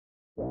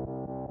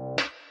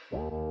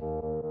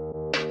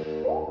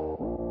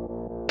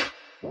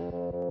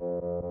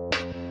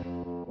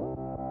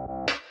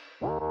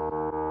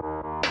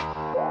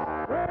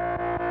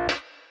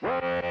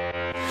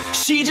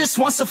She just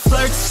wants to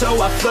flirt,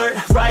 so I flirt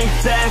right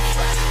back.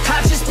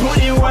 I just put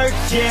in work,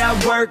 yeah,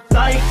 I work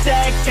like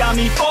that. Got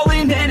me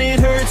falling and it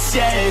hurts,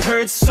 yeah, it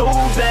hurts so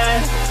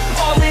bad.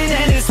 All in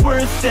and it's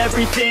worth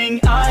everything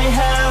I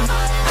have.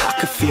 I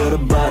could feel the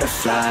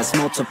butterflies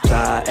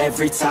multiply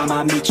every time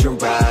I meet your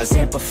eyes.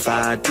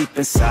 Amplify deep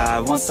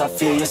inside once I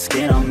feel your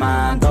skin on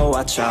mine. Though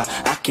I try,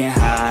 I can't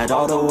hide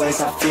all the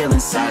ways I feel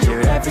inside.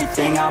 You're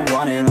everything I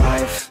want in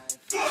life.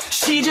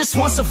 She just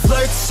wants to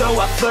flirt, so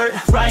I flirt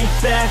right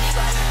back.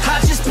 I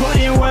just put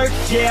in work,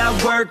 yeah,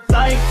 I work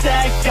like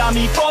that. Got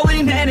me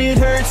falling and it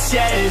hurts,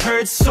 yeah, it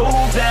hurts so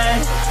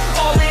bad.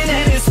 All in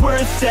and it's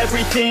worth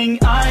everything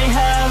I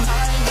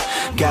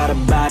have. Got a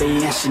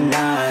body and she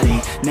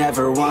naughty,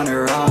 never want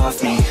her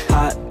off me.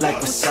 Hot like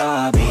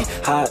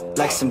wasabi, hot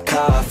like some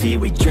coffee.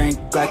 We drink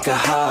like a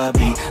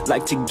hobby,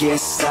 like to get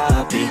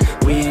sloppy.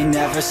 We ain't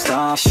never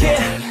stopping.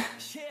 Yeah.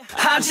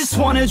 I just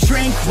wanna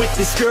drink with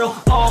this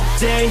girl all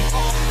day.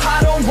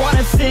 I don't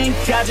wanna think,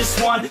 I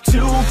just want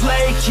to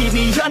play. Keep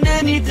me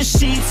underneath the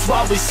sheets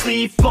while we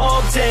sleep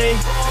all day.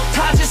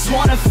 I just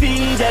wanna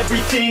feed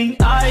everything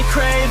I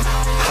crave.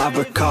 I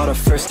recall the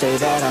first day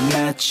that I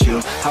met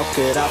you. How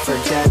could I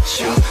forget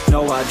you?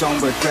 No, I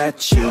don't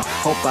regret you.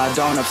 Hope I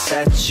don't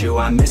upset you.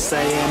 I miss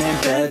laying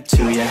in bed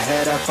too. Your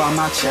head up on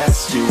my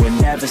chest, you were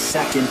never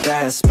second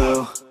best,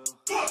 boo.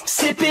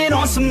 Sipping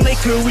on some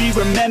liquor, we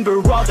remember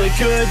all the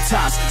good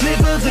times. Live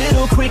a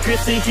little quicker,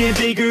 thinking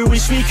bigger,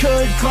 wish we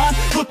could climb.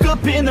 Look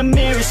up in the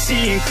mirror,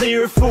 seeing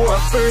clearer for our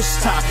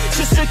first time.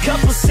 Just a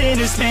couple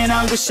sinners, man,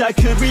 I wish I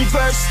could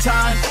reverse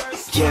time.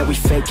 Yeah, we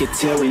fake it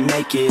till we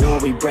make it, or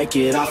we break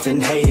it off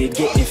and hate it.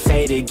 Getting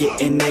faded,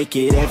 getting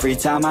naked, every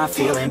time I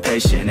feel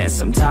impatient. And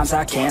sometimes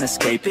I can't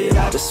escape it,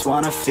 I just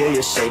wanna feel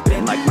you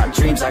shaping. Like my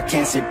dreams, I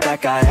can't sit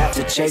back, I have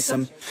to chase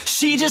them.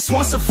 She just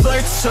wants to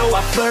flirt, so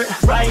I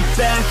flirt right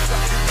back.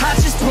 I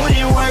just put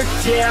in work,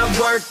 yeah, I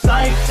work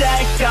like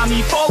that. Got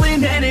me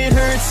falling and it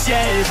hurts,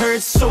 yeah, it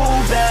hurts so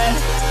bad.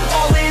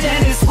 All in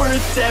and it's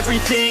worth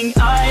everything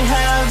I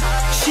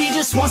have. She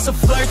just wants to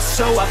flirt,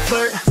 so I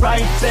flirt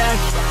right back.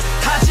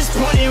 I just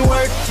put in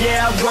work,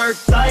 yeah, I work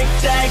like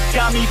that.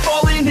 Got me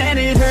falling and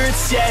it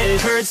hurts, yeah,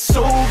 it hurts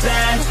so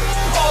bad.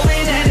 All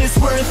in and it's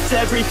worth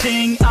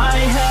everything I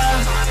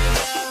have.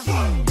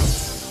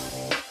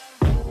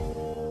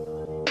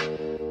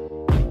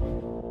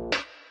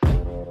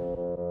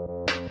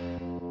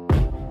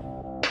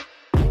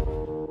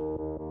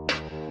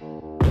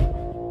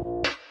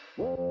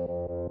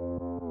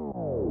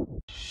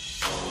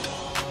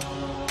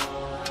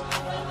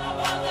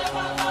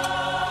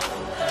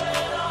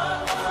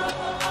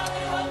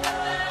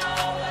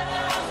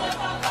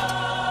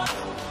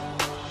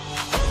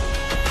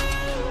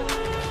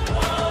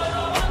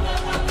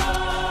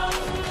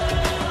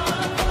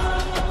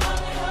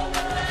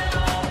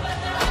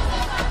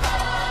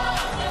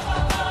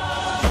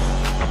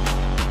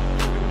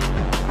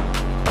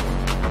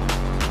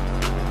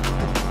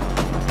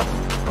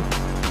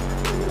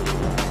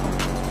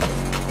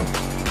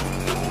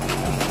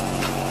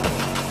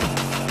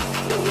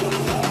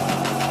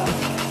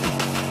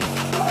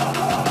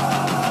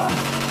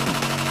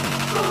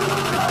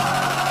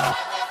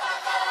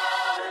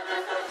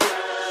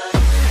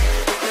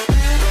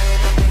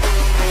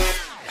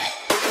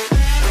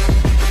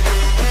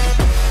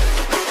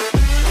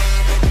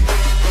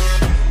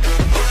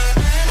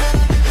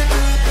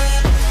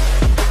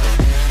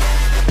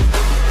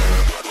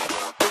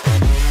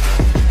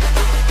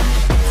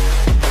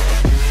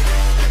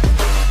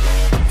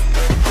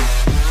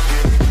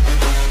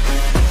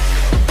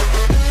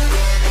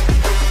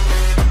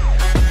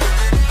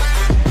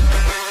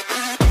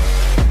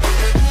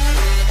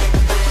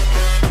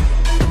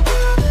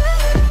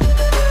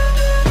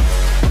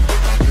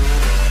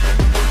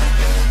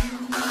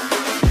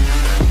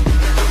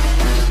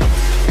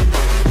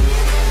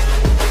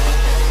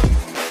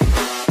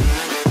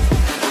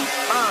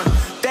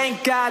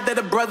 That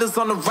the brothers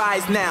on the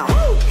rise now.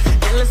 Woo!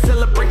 Endless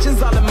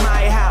celebrations all in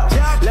my house.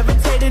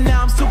 Levitating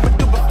now, I'm super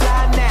duper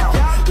fly now.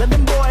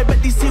 London boy, but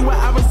DC where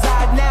I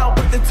reside now.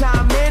 Put the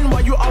time in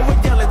while you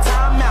always yelling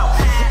time out.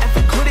 And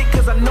for quit it,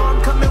 cause I know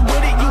I'm coming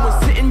with it. You were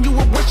sitting, you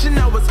were wishing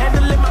I was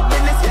handling my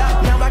business.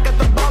 Now I got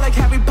the ball like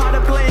Harry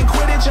Potter playing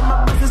Quidditch. And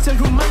my business is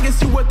humongous,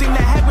 you would think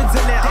that happens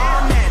in there.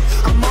 Oh man,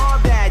 I'm all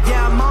that,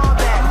 yeah, I'm all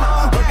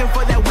that. Looking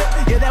for that whip,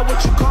 yeah, that what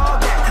you call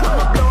that.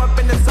 I'ma blow up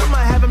in the summer,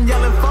 have him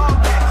yelling fall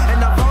back.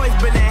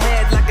 Been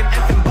ahead like an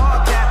effing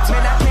ball cap.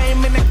 Man, I came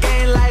in the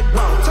game like,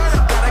 whoa.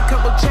 Got a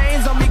couple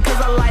chains on me cause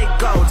I like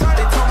gold.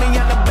 They told me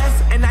I'm the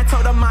best and I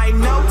told them I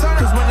know.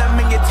 Cause when I'm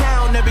in your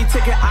town, every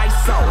ticket I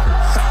sold.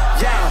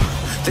 Yeah,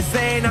 they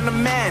saying I'm the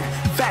man.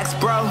 Facts,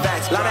 bro.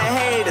 Lot of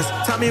haters,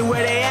 tell me where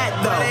they at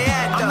though.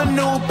 I'm the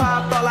new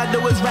pop, all I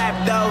do is rap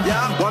though.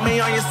 Want me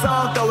on your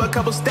song, throw a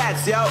couple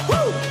stacks, yo.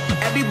 Woo!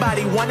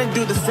 Everybody wanna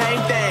do the same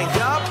thing.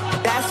 Yup,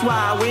 that's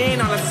why we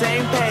ain't on the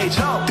same page.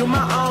 Do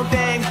my own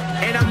thing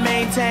and I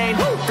maintain.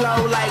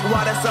 Flow like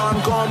water, so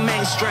I'm going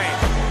mainstream.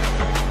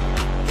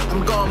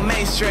 I'm going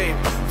mainstream.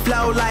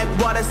 Flow like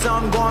water, so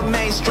I'm going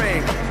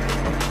mainstream.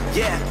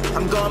 Yeah,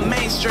 I'm going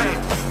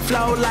mainstream.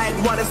 Flow like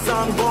water, so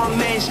I'm going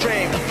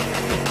mainstream.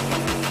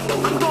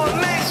 I'm going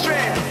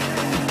mainstream.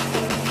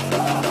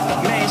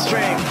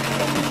 Mainstream.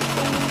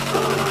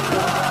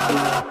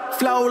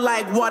 Flow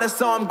like water,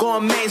 so I'm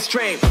going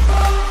mainstream.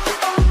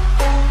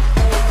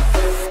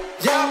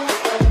 Yeah.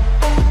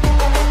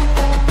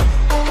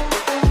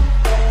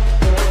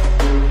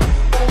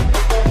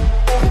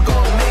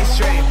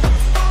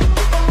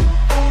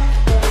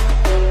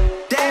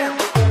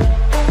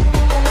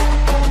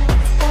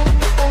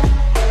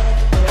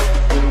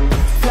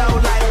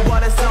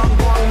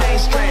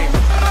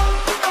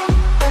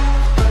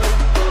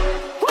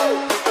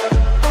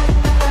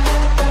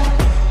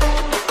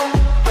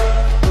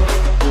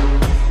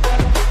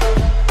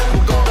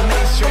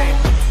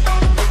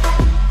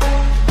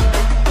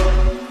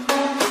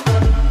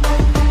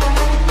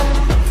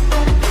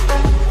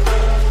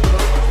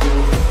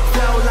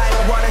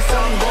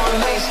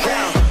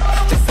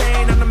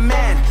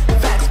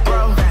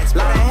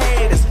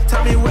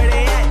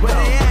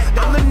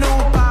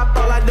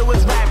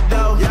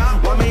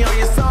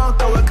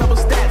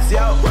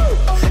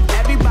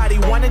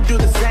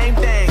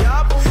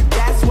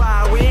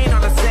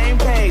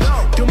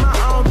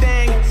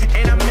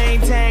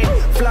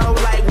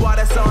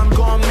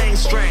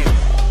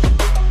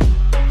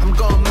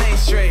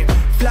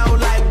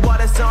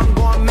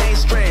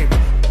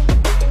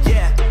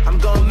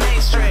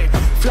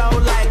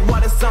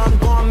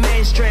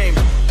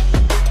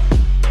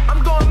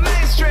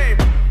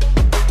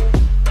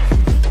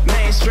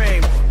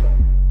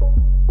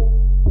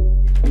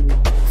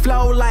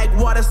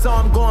 So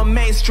I'm going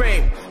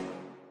mainstream.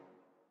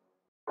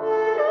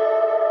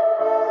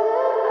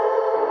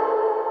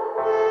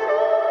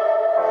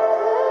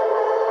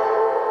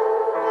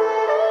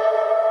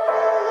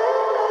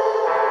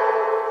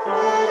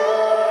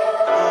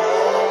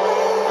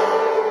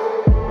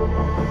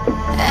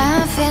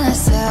 I'm feeling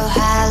so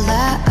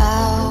hollow.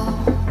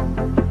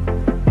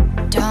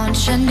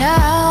 Don't you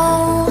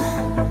know?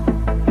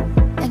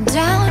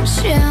 Don't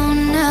you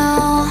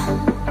know?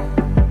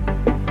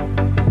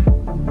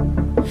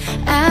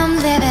 I'm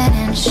living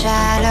in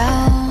shadow.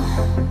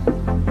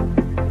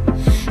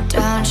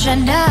 Don't you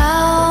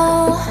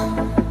know?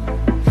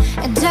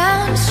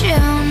 Don't you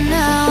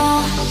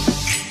know?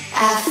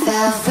 I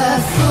fell for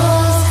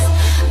fool's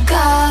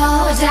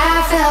gold. I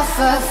fell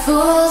for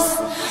fool's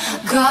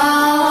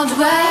gold.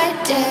 What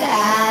did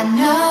I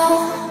know?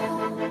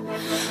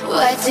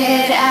 What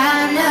did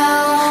I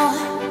know?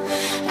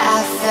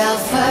 I fell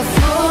for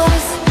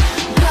fool's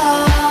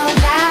gold.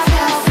 I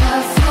fell for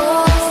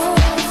fool's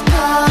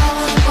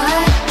gold.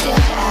 What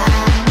did I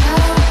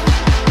know?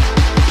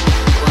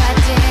 What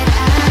did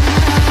I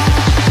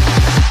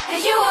know?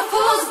 You were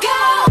fool's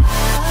gold.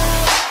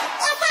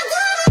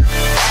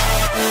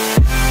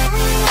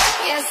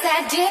 Yes, I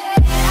did.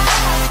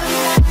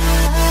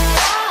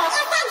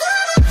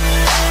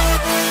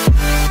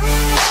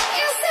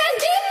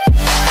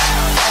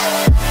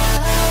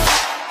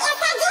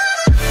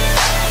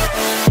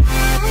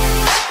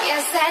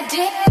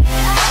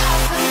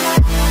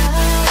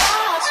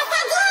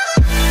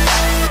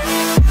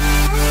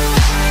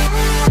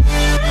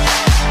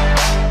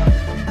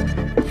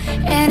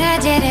 And I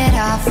did it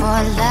all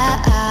for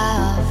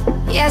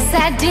love. Yes,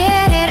 I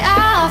did it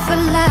all for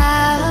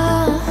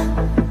love.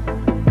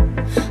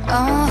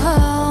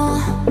 Oh,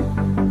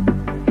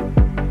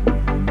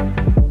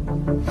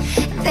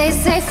 they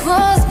say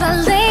fools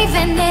believe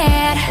in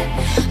it,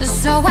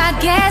 so I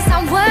guess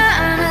I'm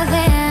one of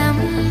them.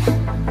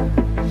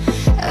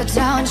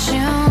 Don't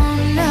you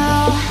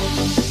know?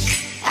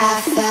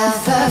 I fell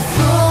for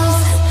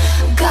fool's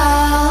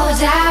gold.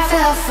 I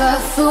fell for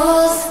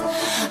fool's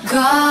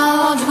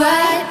gold.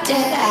 What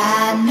did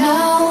I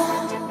know?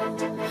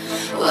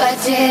 What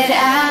did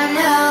I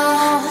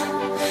know?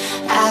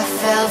 I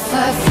fell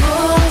for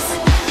fool's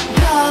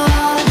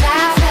gold.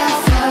 I fell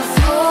for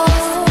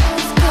fool's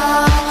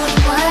gold.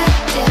 What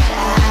did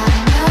I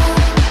know?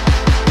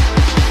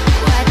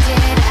 What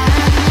did I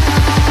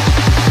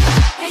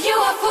know? You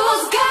were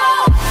fool's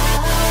gold.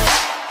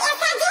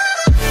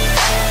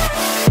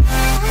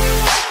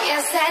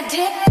 Yes, I did. Yes, I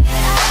did.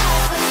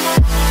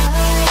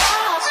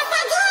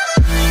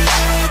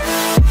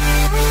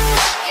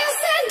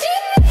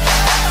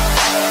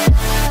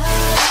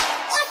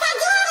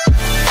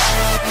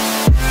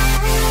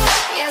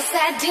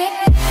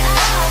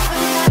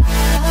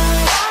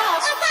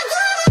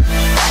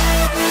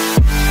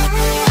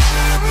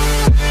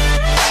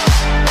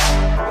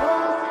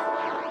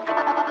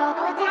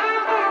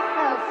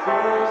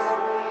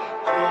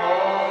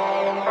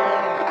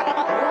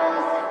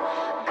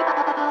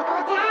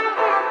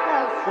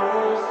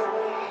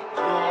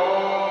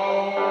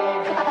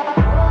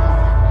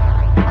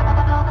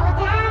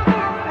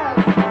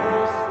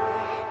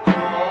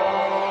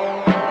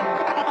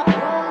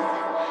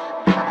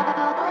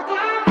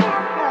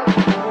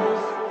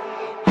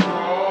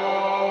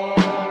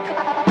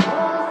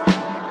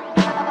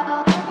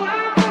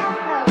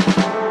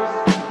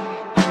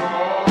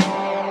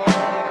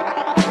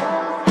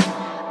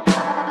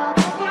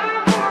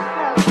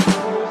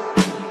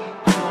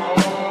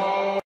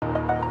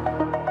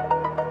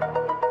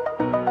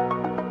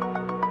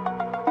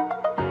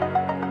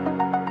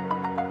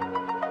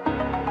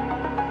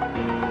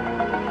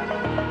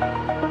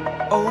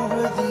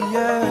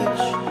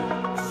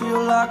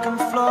 like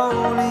I'm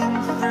floating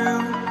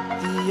through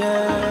the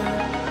air.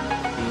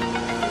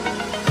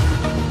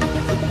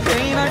 The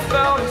pain I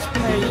felt is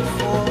paid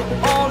for,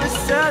 all is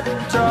said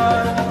and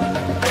done.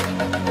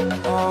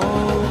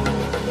 Oh,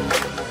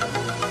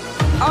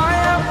 I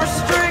am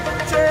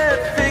restricted,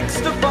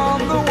 fixed upon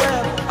the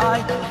web. I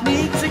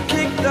need to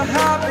kick the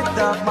habit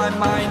that my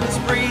mind is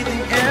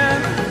breathing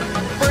in.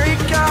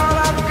 Break out,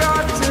 I've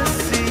got to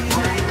see.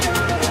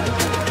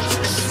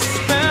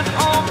 Spent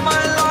all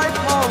my life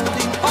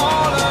holding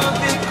all of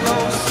it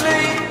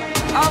closely.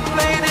 I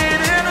played it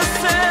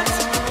innocent,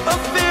 a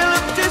feel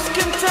of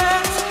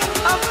discontent.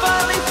 I'm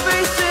finally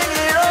facing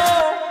it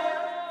all,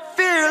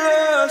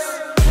 fearless.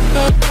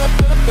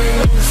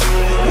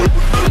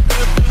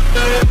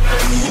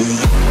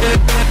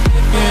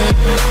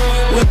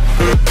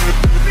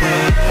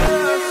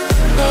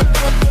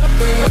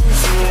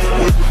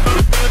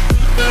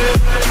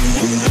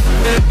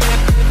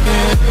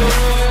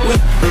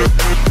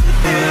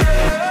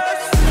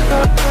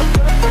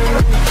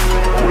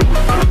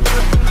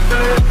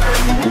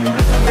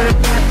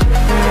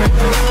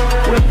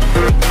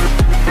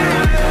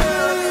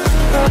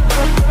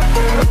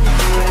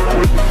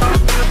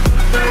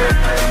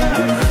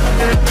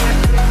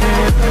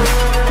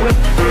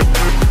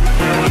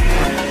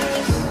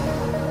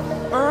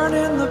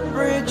 Burning the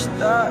bridge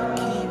that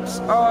keeps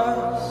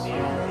us.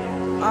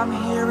 I'm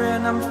here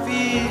and I'm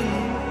feeling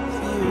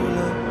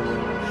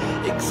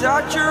fearless.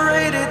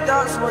 Exaggerated,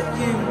 that's what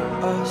you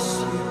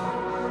assume.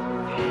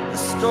 The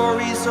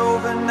story's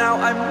over now,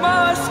 I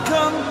must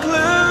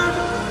conclude.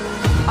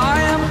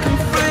 I am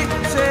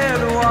conflicted,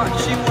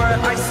 watching where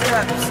I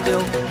step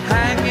still,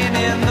 hanging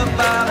in the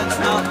balance.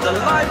 Not the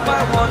life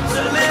I want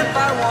to live,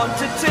 I want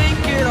to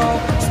take it all.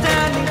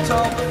 Standing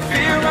tall,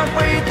 fear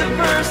outweighed the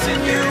person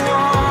you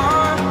are.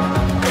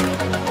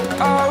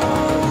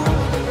 Oh,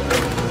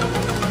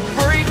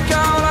 break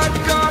out, I've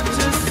got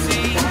to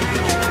see.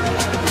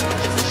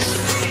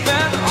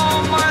 Spent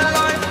all my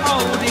life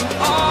holding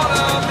all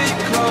of it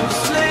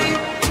closely.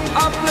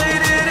 I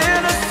played it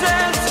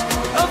innocent,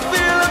 a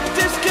feel of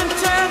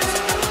discontent.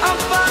 I'm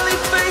finally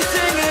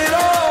facing it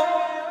all,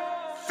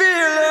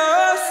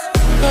 fearless.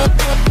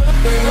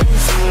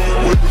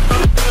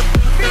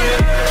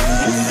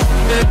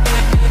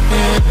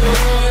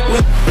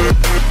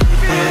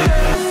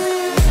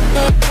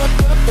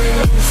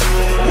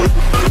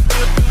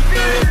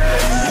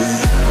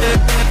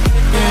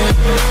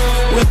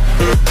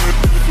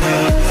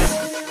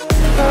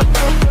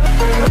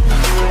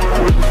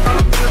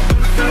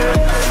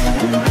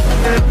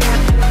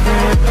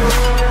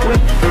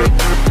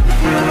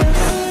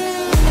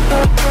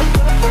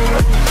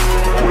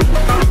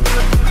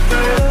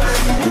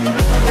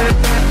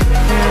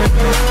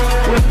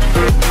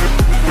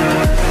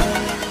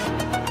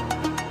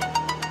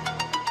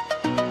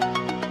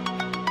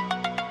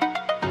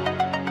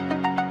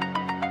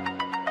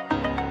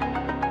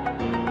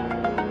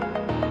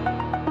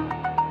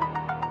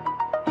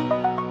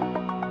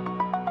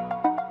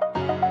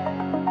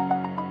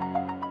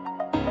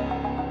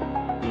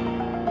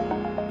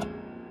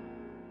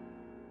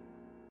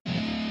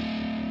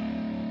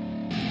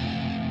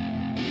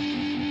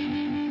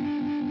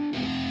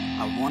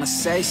 I wanna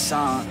say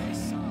something,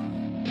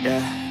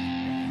 yeah.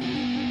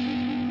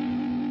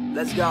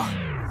 Let's go.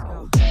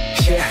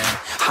 Yeah,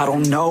 I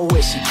don't know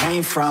where she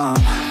came from,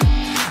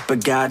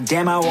 but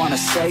goddamn, I wanna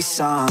say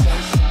something.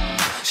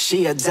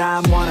 She a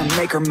dime, wanna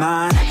make her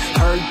mine.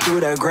 Heard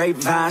through the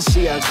grapevine,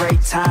 she a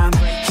great time.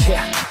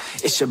 Yeah,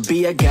 it should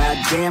be a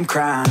goddamn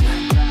crime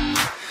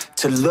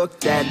to look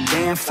that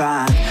damn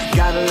fine.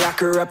 Gotta lock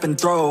her up and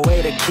throw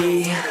away the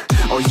key,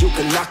 or you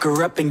can lock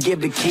her up and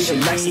give the key to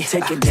me.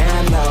 Take it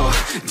down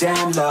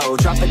low,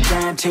 drop it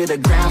down to the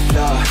ground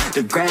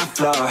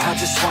floor. I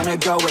just wanna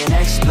go and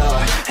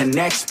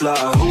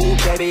explore. Ooh,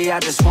 baby, I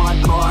just want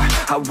more,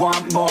 I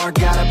want more.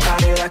 Got a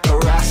body like a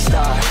rock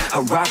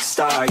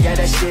star. Yeah,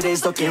 that shit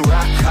is looking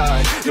rock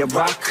hard, yeah,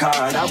 rock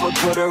hard. I would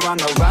put her on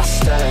the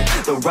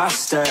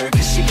roster,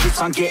 cause she keeps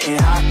on getting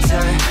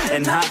hotter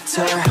and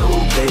hotter.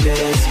 Ooh, baby,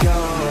 let's go.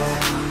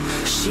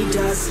 She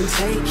doesn't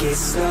take it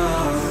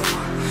slow,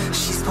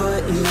 she's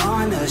putting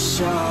on a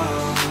show.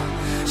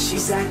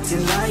 She's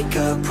acting like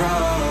a pro.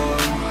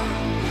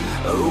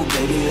 Oh,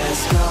 baby,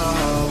 let's go.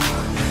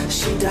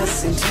 She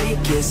doesn't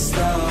take it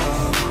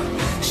slow,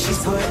 she's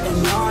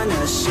putting on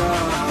a show.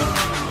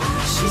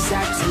 She's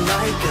acting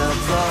like a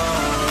pro.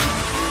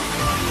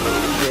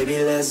 Oh, baby,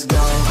 let's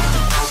go.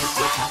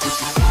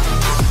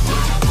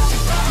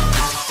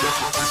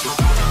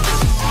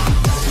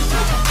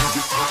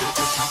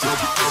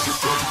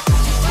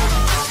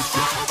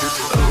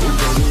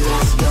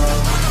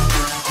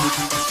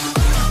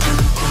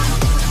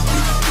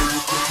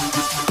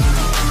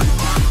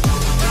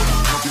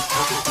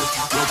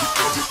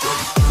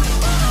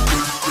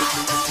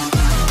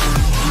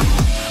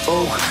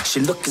 She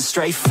looking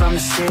straight from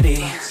the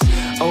city.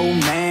 Oh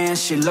man,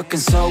 she looking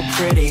so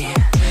pretty.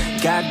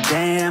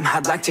 Goddamn,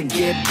 I'd like to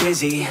get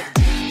busy.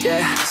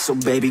 Yeah, so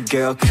baby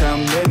girl, come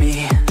with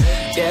me.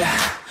 Yeah,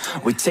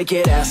 we take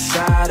it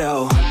outside,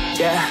 oh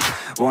yeah.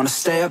 wanna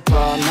stay up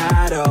all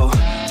night, oh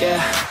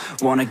yeah.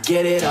 Wanna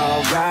get it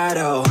all right,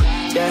 oh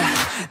yeah.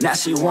 Now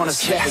she wanna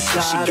skip the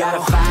slide. She got a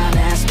fine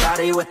ass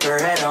body with her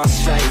head on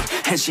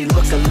straight, and she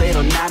look a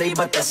little naughty,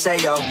 but they say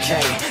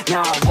okay.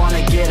 Now I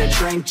wanna get a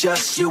drink,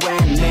 just you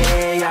and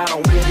me. I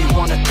don't really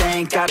wanna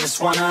think, I just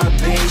wanna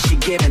be. She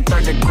giving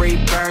 3rd-degree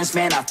burns,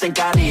 man, I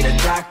think I need a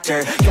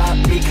doctor. Got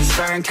me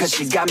concerned, cause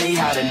she got me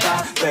hot and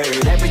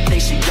bothered. Everything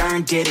she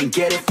earned, didn't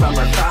get it from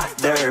her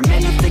father.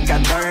 Man, you think I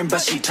learned,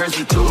 but she turns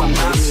me to a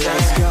monster.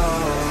 Let's go.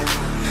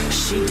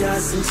 She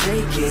doesn't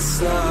take it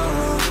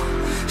slow,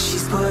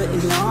 she's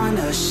putting on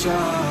a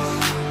show.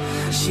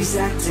 She's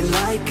acting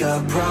like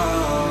a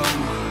pro.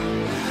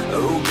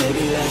 Oh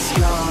baby, let's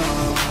go.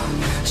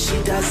 She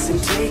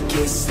doesn't take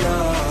it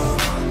slow,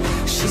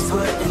 she's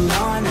putting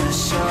on a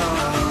show.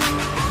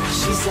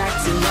 She's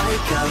acting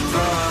like a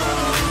pro.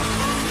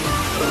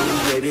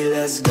 Oh baby,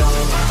 let's go.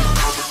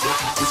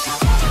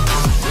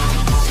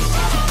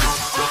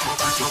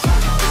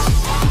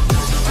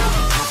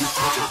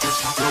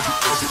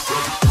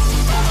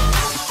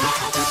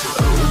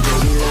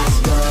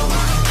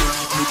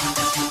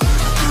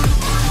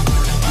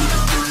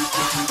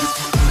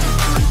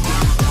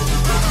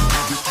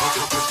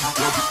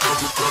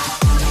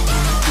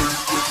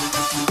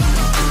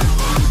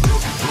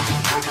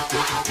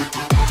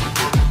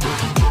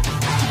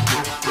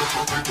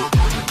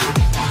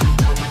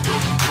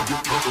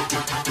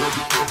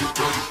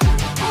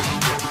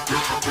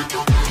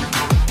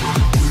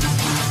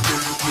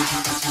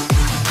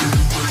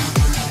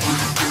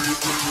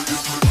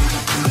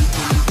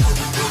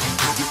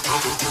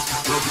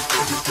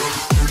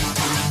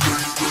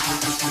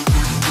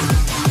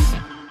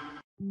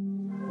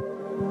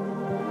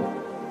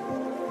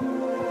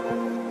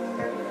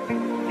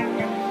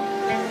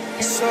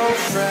 So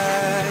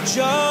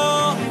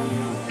fragile,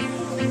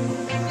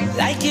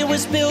 like it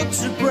was built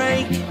to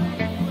break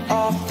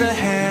off the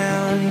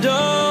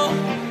handle.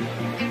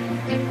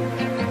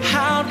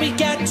 How'd we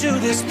get to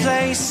this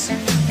place?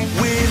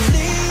 We're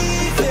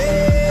leaving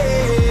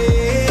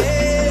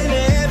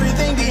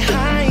everything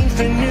behind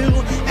for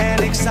new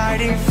and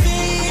exciting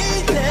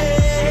feelings,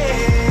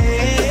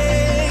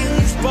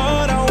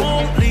 but I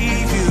won't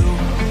leave you.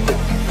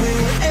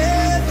 Will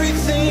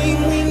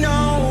everything we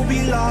know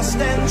be lost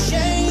and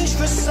changed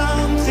for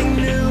something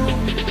new?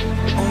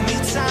 Only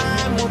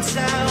time will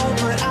tell,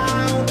 but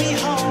I'll be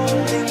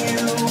holding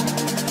you.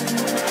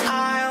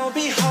 I'll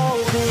be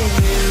holding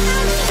you.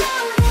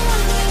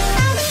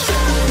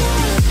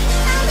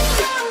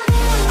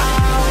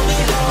 I'll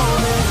be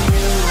holding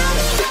you.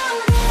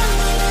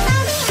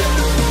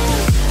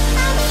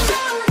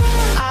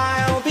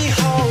 I'll be holding you. I'll be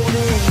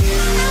holding you.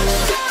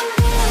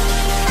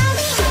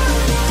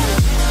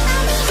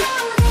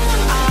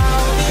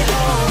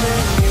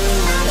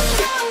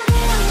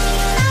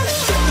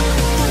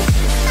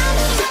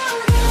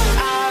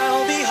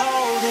 I'll be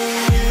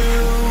holding you.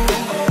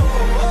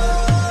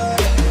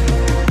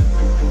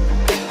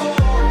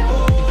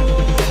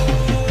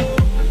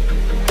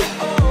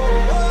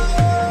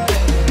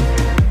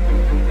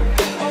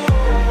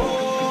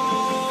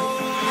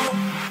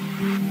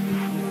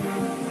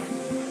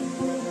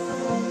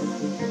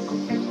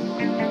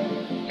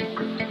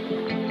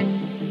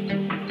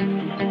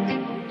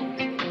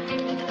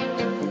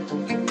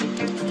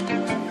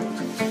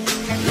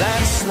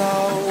 Let's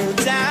slow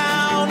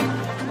down.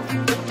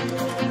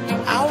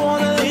 I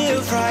wanna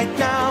live right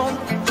now.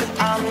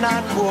 I'm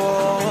not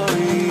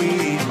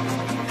worried,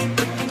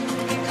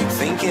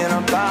 thinking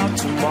about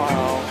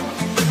tomorrow.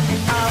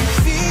 I'm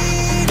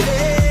feeling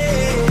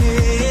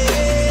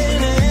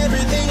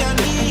everything I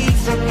need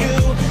from you.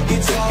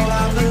 It's all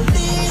I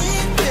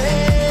believe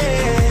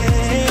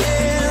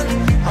in.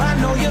 I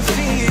know you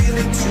feel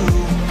it too.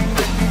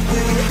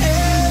 Will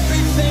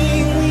everything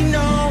we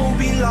know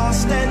be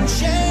lost and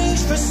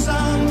changed for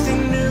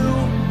something new?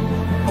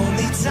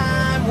 Only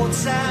time will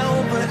tell,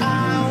 but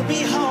I'll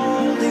be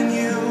holding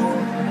you.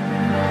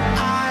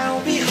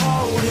 I'll be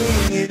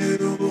holding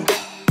you.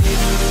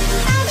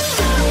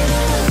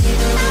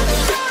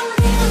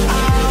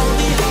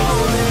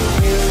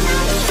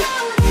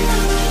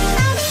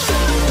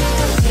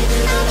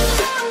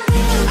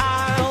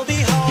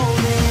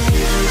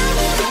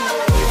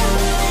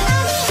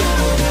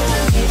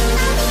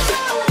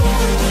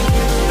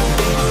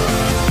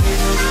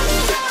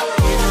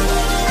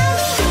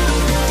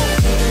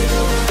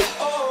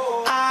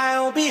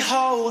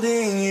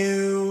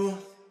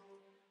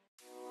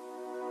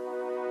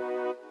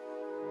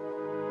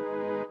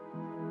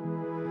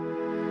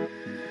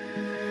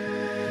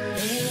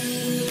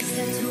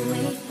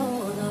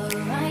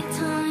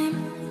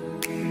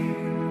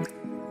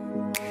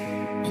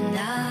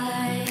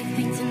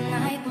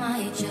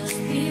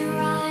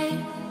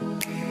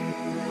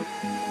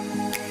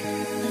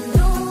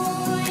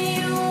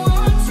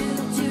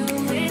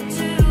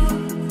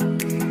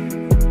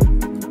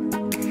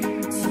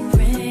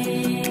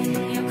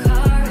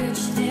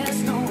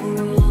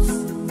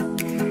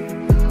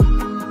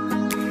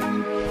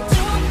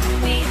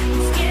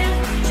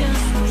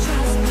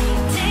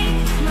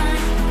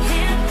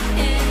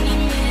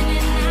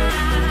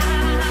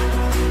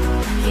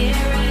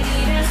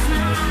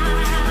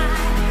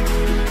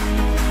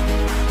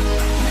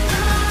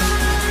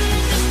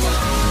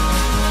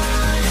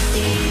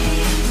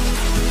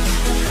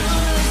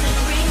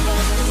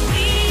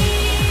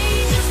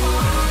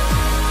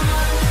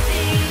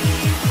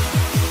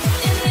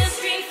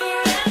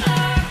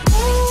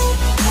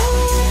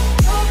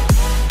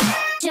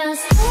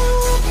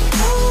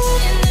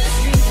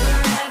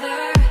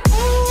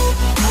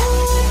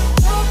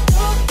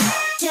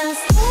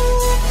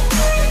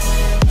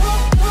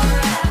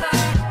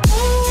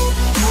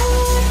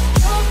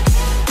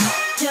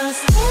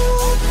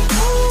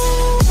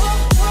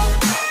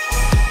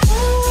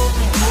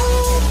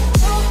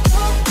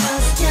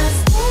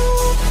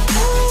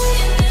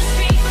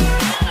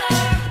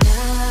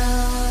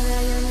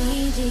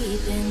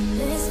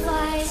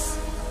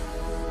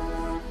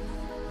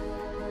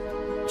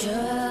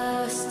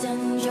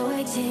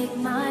 boy, take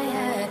my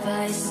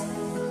advice.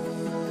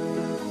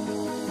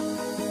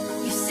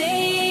 You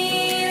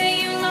say that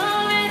you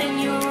love it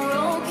and you're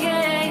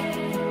okay,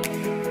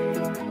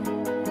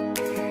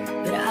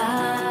 but I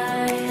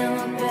know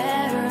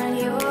better and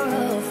you're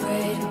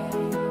afraid.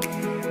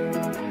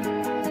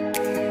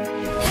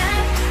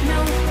 Have no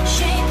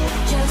shame,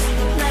 just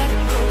let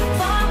go.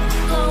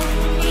 Follow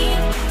me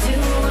to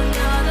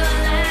another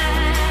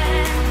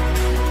land.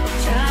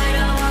 Try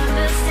to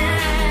understand.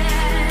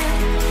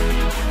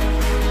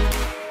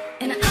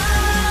 And I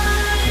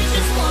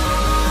just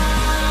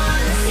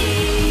wanna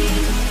see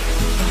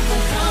the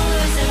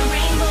colors and the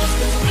rainbows,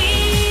 'cause we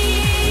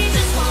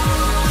just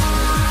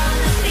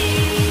wanna be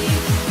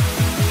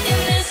in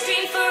this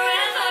dream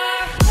forever.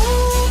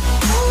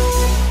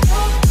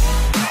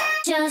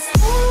 Just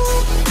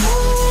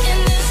in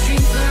this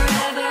dream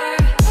forever.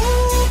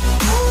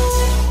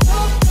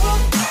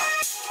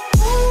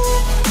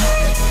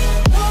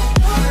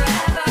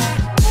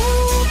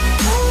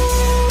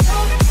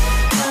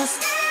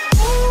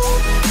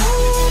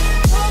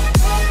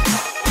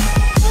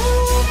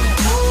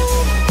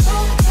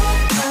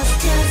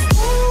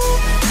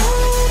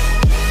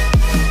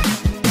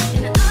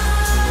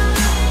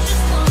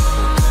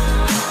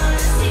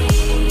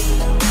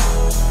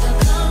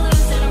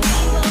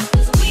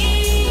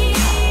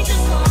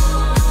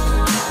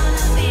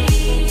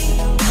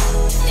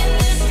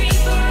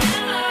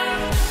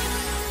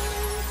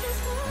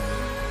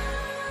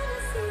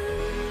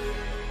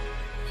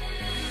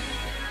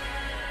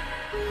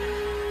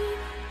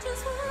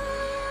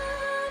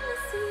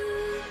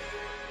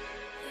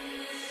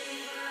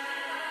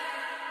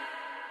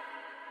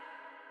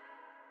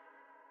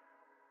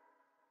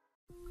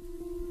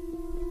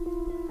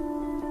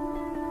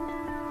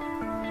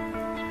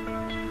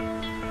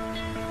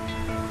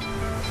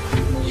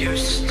 You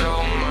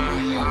stole my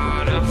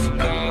heart of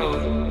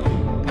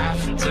gold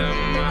after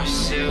my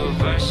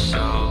silver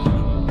soul.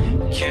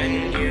 Can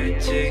you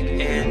dig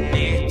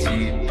any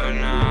deeper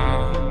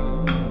now?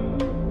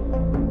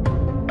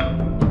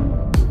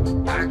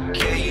 I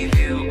gave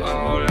you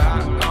all I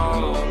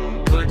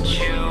own, put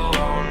you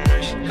on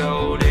this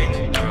golden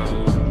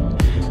throne,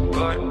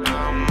 but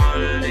I'm a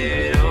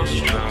little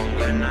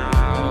stronger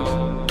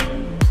now.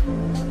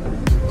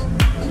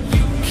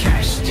 You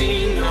cashed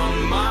in on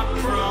my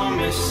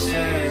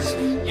promises.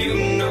 You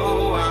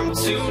know I'm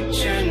too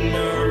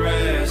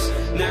generous.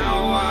 Now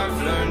I've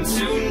learned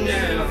to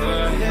never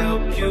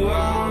help you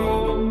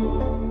out,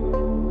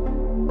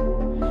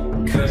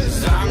 'cause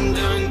I'm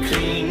done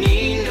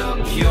cleaning up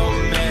your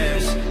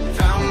mess.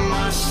 Found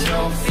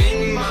myself in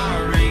my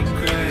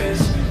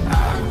regrets.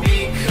 I've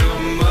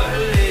become a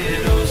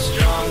little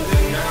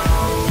stronger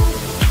now.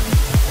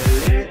 A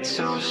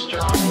little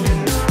stronger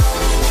now.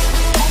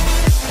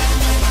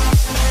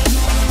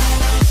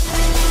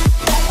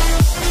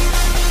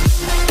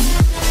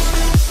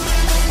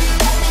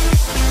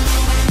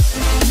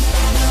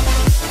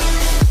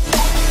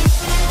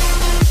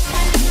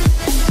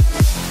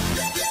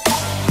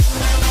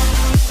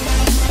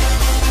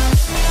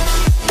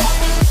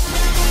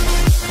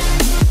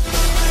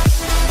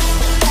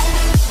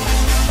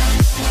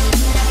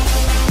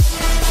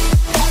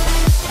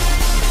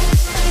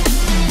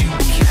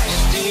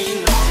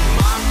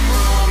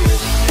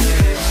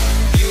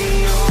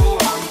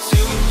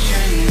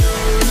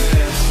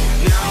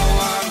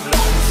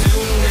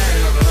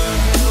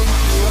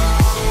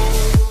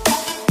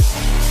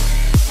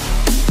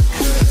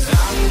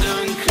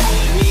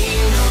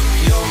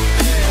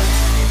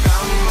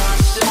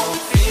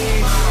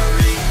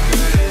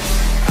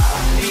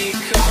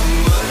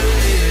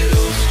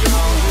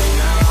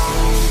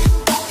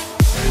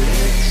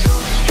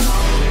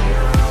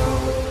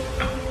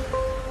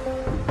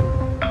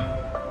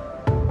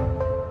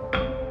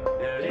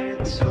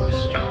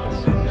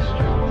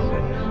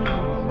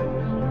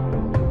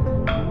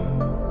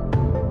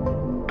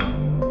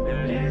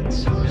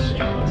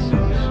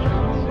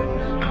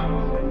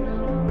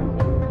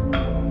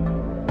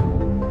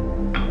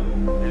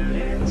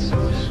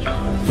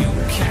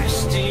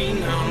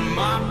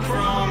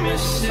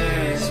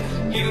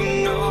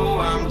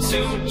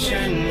 Too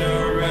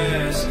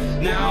generous.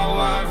 Now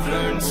I've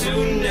learned to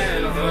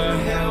never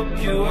help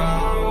you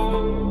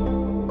out,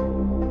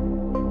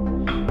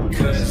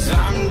 'cause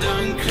I'm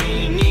done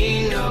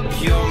cleaning up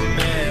your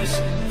mess.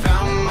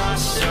 Found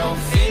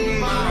myself in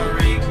my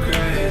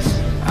regrets.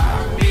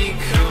 I've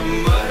become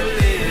a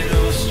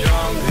little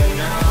stronger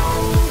now.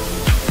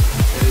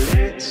 A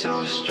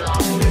little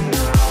stronger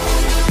now.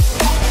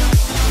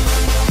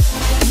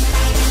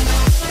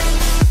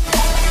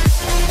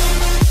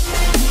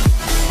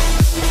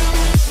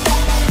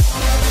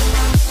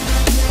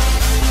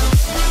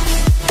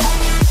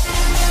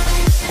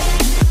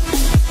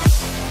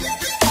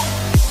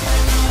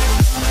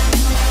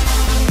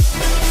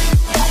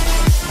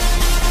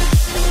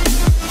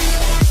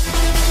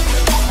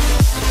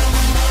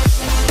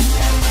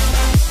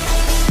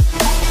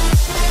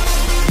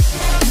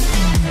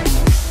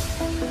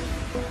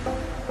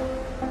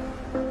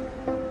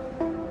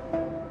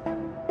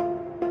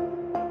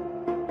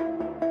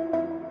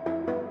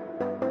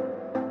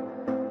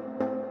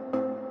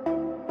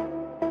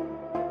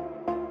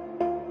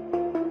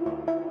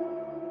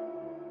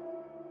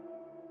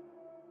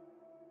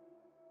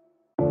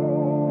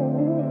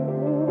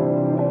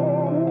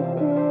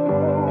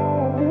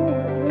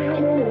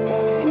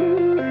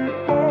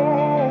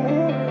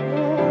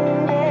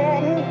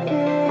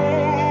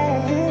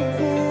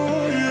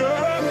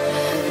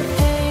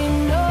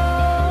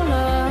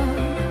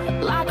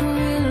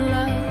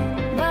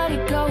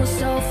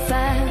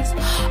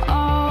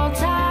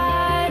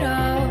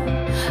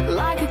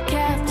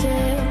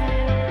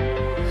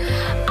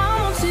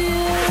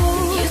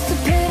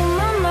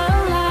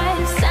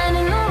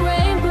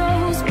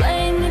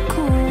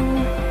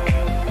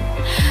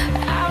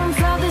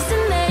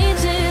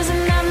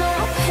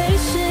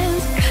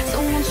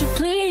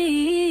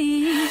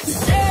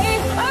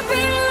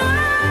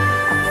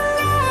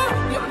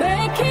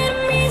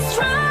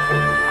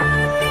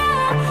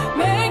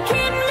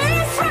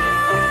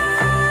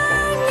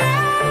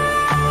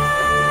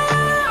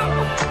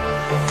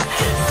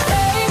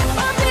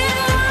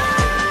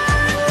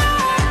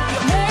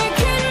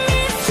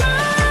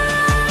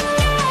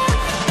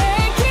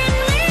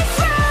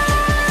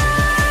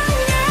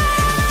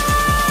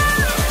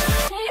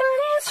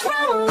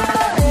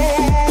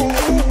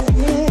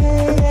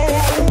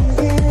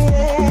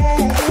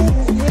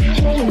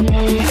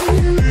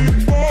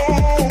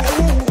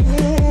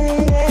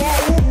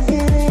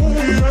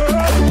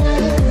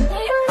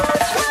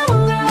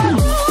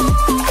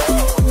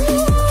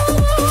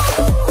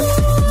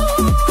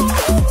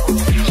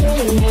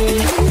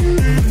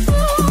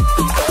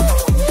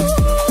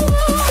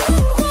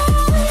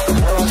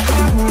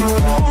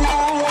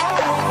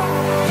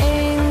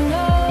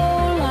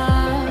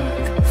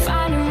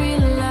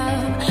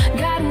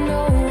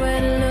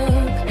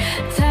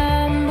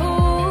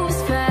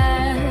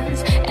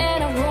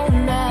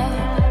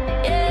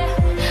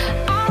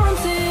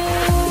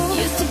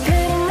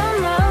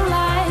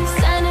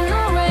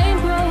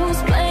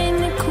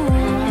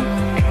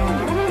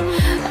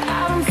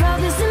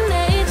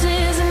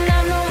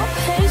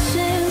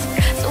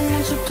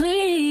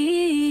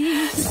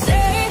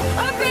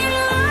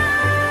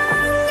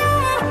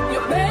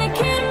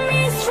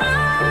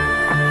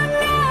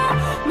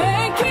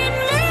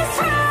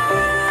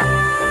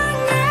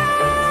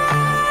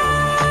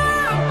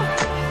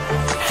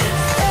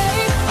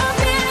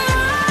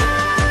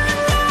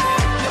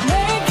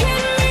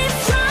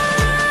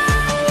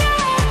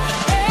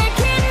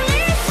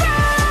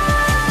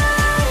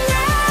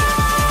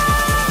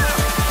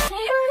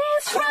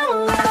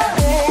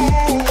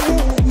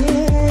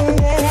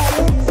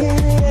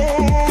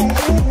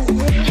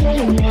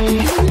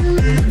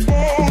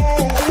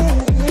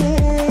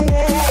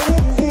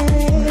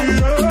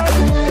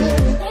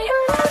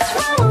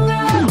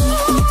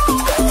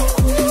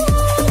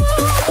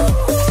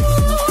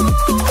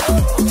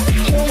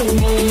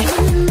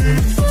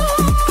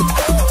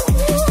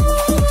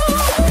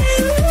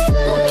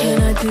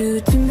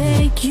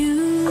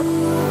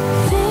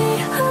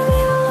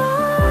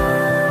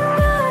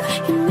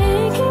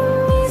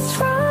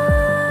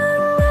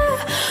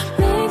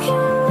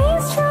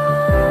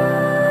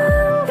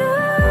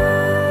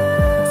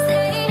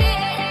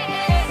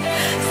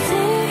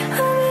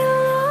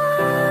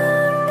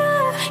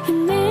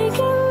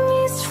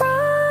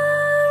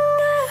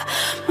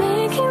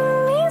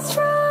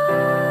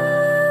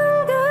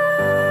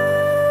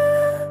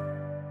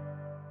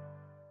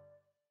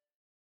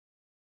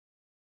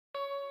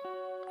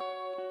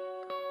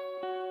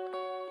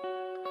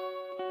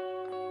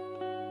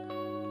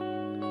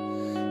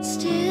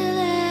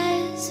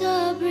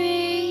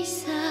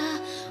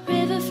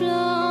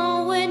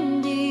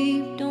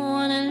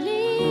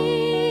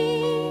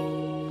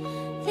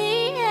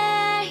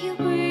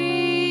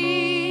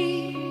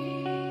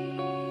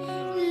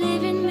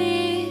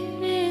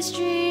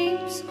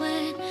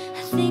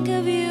 think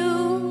of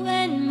you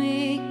and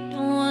me.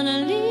 Don't wanna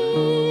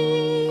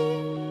leave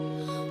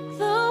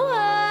the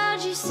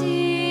world you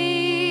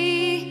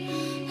see,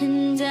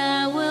 and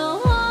I will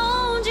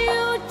hold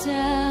you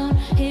down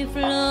if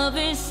love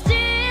is still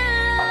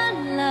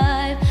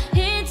alive.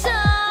 It's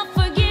all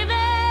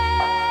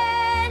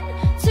forgiven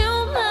to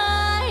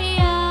my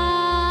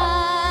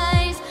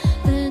eyes.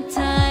 The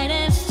tide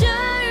has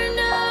turned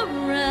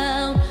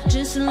around.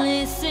 Just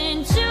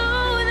listen to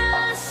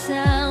the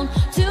sound.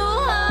 Two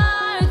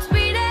hearts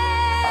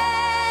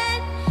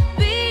beating,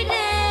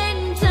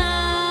 beating time.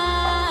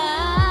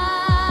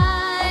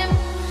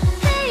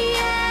 Hey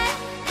yeah,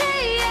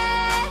 hey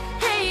yeah,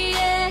 hey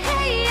yeah,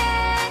 hey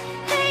yeah,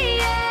 hey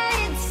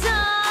yeah. It's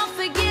all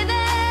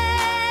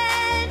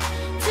forgiven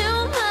to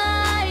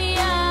my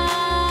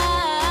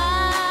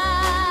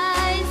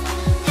eyes.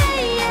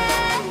 Hey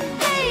yeah,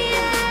 hey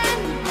yeah,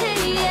 hey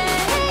yeah,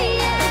 hey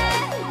yeah,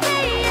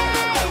 hey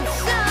yeah.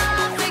 It's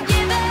all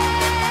forgiven.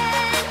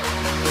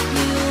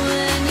 You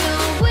and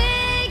your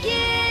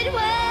wicked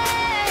ways.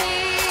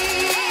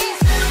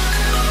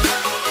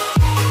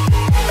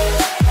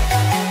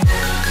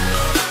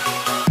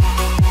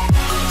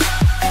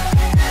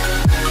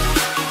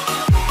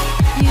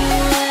 You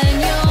and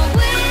your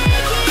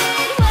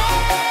wicked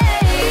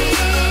ways.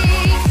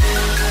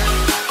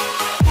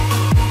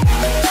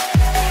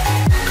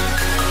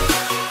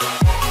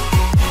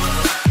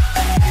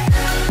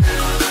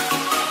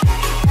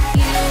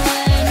 You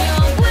and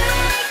your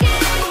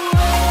wicked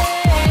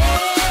ways.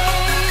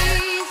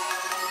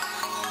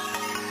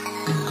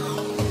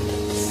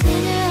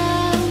 Center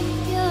out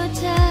your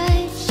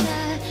touch.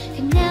 I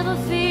can never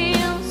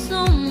feel so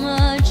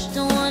much.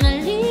 Don't wanna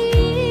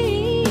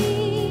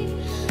leave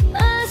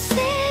us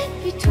in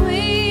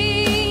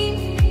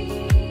between.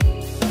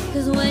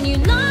 'Cause when you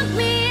knock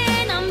me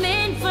in, I'm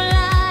in for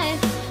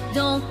life.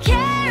 Don't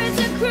care, it's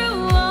a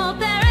cruel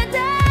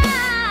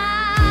paradise.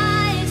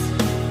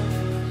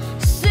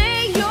 Say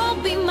you'll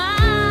be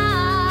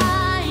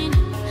mine.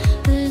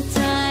 The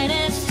tide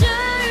has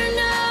turned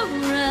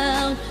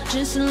around.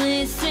 Just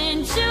listen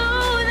to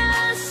the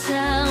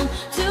sound.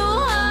 Two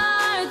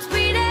hearts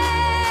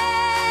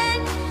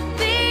beating,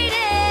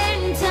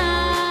 beating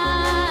time.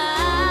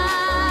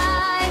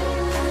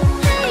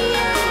 Hey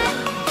yeah,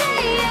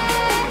 hey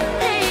yeah,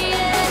 hey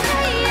yeah,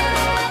 hey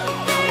yeah,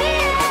 hey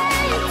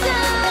yeah. It's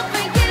all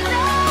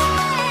forgiven.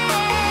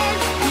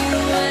 You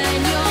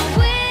and your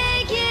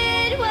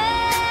wicked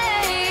ways.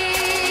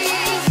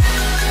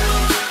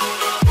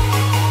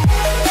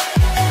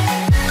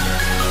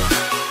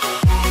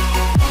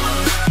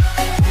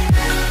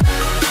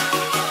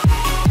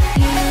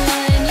 You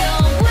and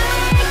your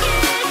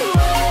wicked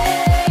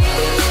ways.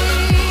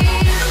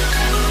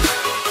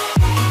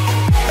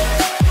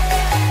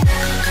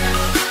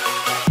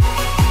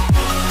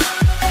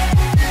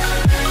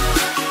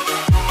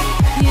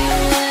 You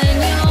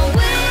and your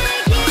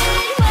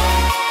wicked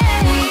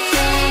ways.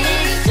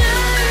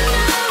 Turn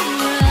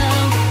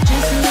around.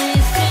 Just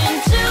listen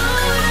to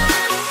the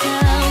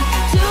sound.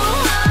 Two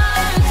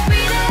hearts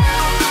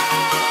beating,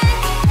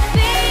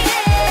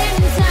 beating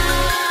time.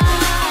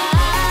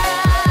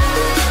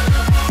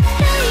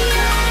 Hey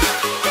yeah,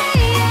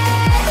 hey yeah,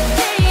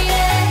 hey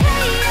yeah,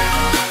 hey yeah,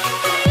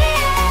 hey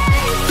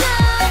yeah. It's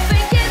all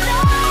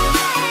forgiven.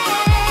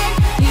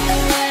 You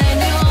and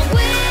your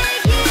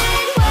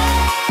wicked ways.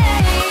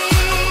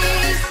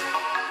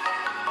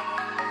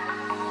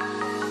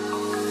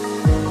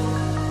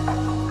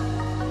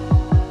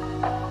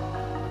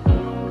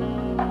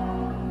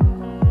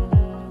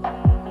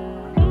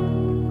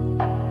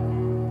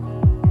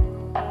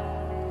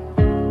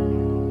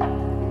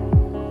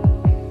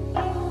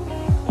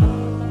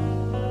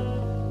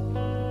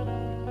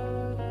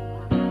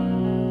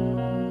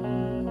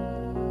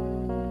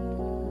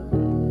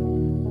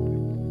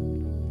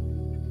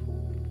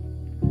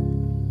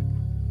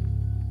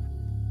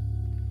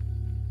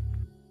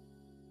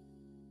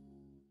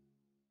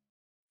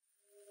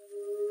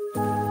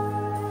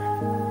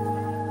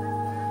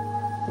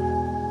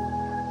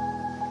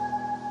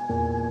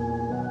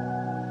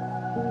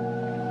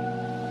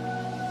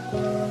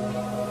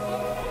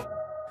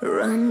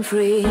 Run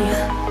free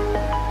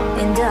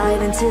and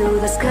dive into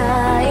the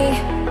sky.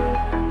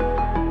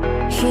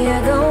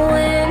 Hear the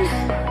wind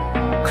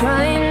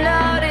crying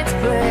out its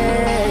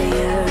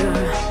prayer.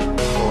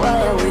 Why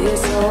are we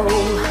so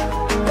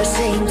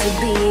ashamed to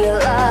be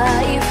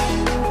alive?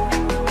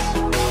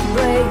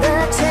 Break the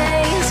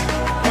chains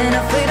and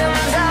our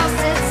freedom's ours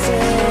to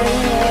take.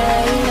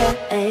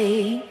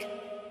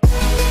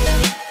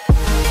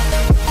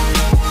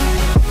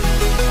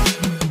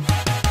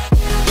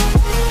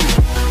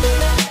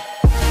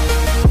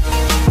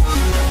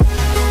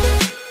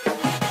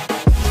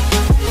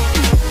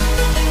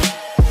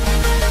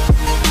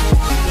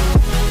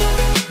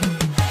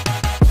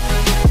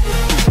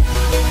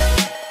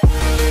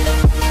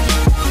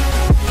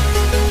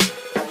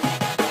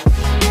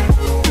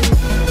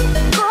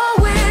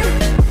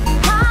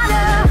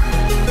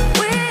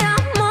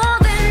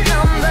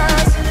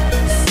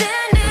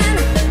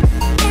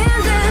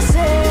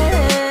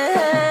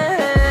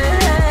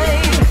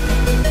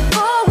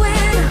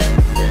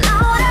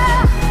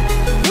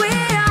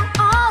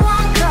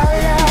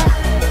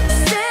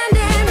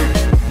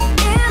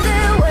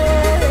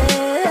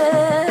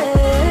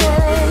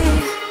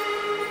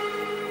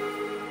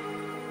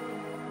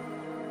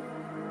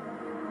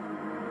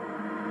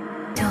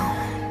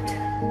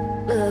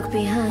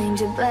 behind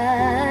your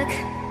back.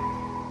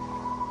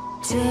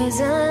 Chase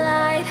a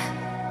light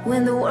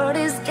when the world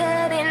is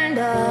getting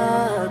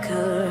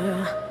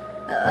darker.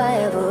 I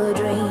have a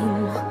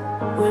dream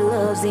where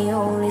love's the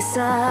only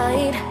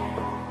side.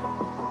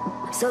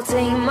 So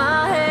take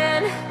my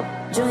hand,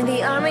 join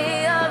the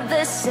army of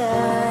the shadows.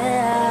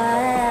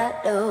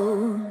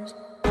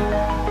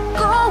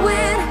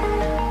 Going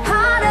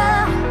harder,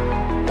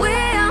 we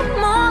are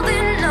more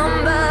than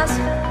numbers,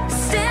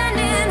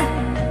 standing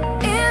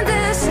in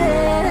the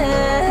shade.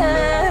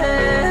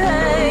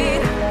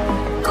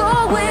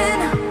 Going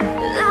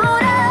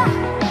louder,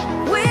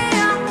 we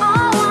are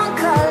all one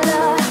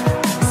color,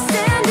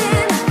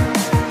 standing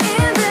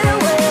in the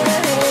way.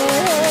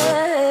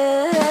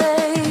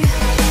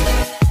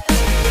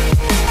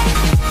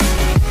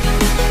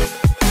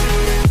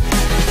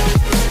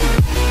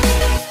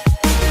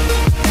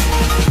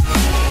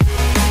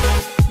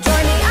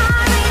 Join the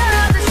army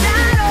of the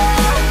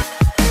shadows.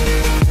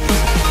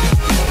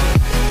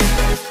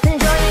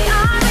 Join the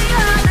army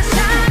of the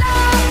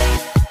shadows.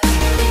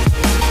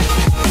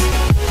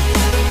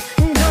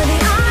 Join the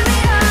army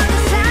of the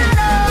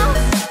shadows.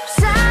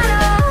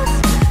 Shadows,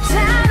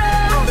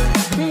 shadows.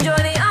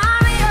 Join the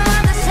army of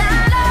the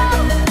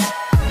shadows.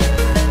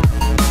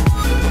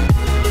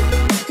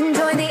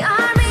 Join the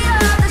army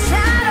of the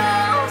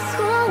shadows.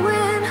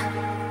 Going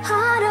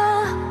harder,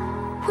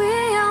 we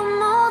are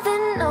more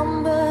than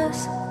numbers,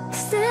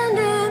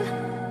 standing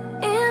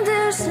in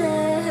the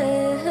shade.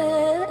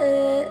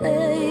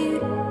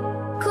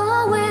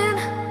 Going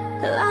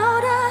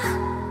louder,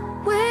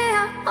 we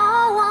are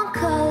all one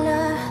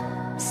color,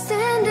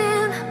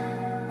 standing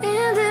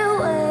in the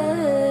way.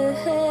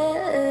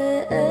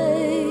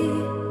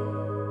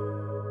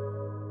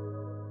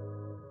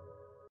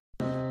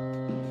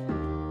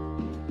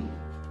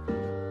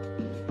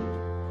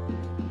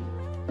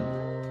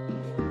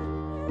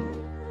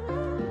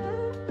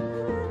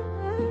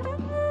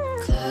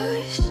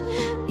 Close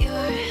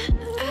your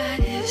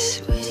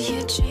eyes. Would you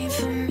dream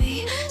for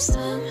me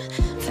some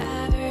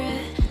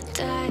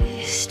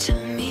paradise?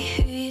 Tell me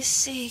who you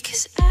see,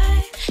 'cause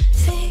I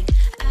think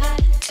I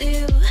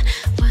do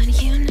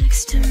want you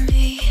next to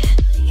me.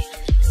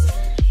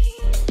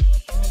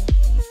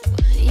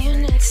 Want you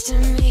next to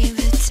me,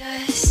 but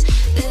does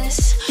this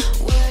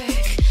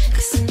work?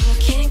 'Cause I know I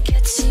can't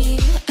get to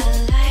you. I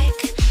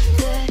like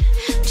the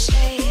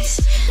chase,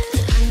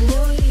 and I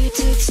know you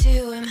do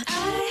too. Am I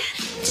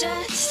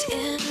just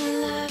in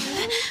love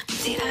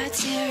with the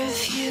idea of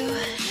you?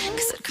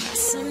 'Cause I'd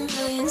cross a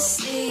million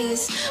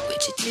seas.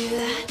 Would you do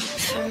that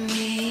for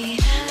me?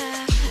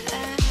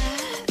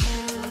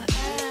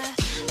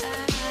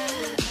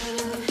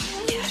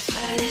 Yeah, I'd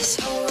fly this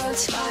whole world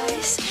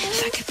twice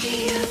if I could be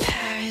your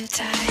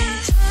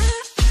paradise.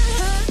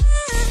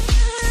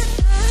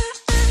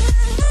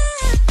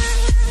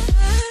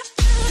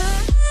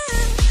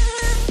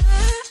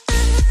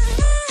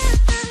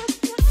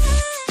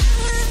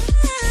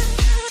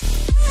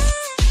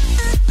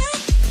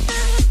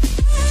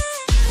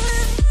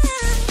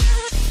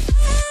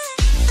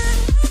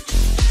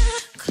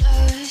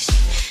 Close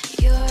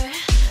your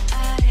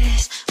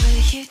eyes. Will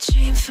you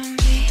dream for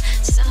me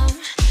some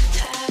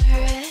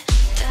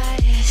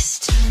paradise?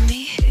 Tell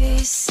me who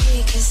you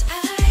see, 'cause I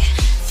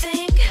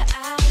think I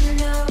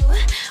know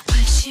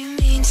what you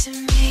mean to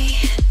me.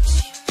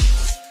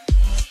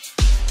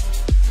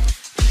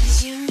 What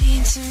you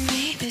mean to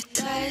me, but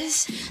does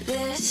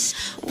this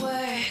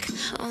work?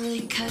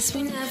 Only 'cause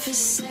we never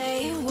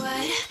say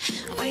what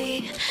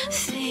we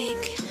think,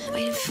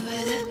 waiting for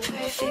the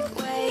perfect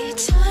way.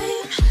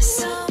 Time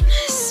zone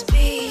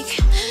speak,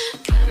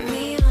 got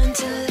me on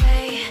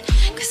delay,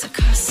 'cause I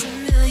cross a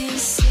million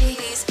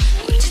seas.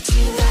 Would you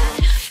do that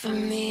for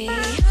me?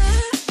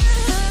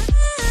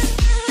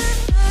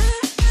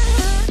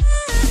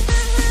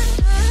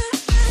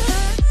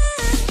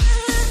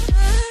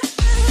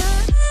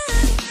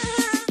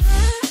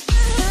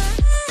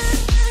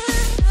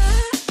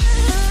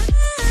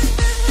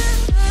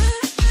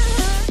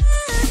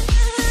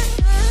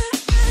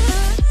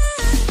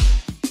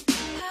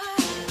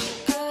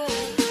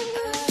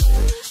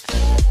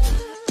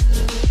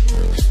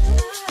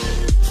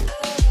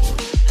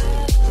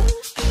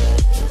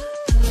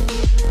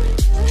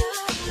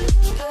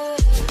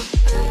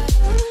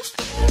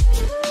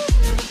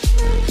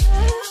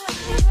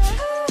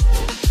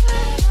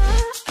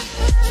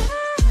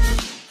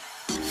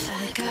 Fly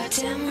the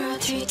goddamn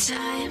road 3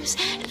 times,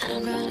 and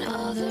I've run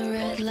all the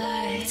red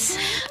lights.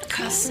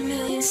 Across a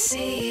million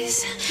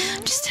seas,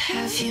 just to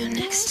have you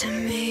next to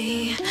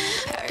me.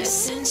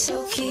 Paris and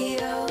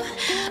Tokyo,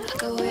 I'll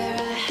go where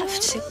I have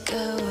to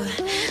go.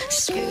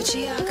 Screw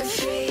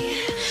geography,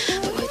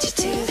 but would you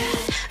do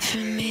that for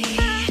me?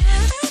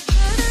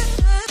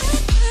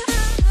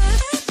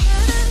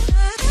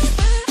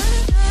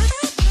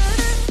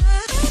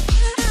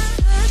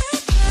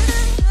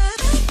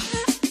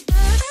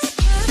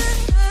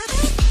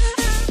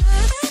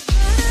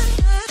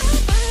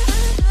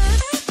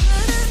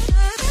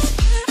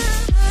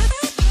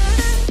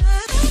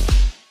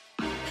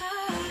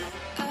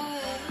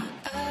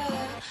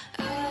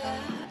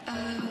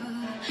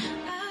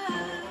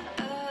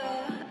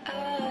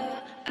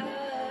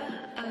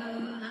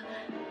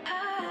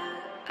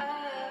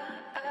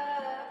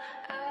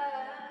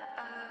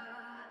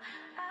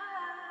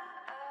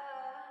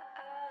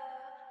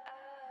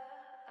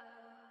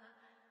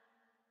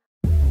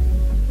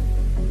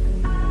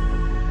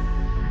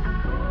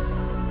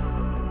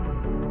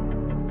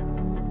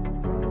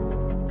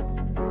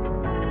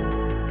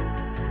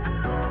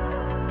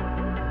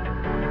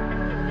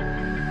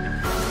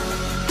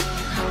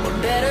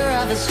 better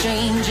off as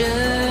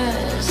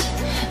strangers.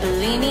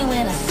 Believe me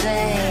when I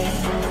say,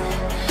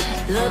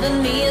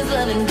 loving me is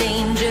loving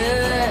danger.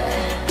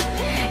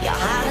 Your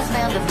heart is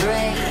bound to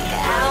break.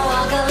 I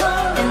walk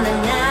alone in the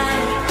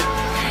night,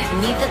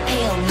 beneath the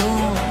pale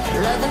moon,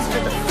 loving's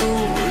for the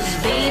fools.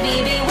 Baby,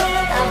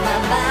 beware of my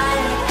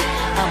bite.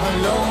 I'm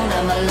alone,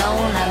 I'm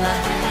alone,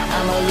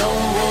 I'm a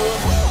lone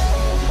wolf.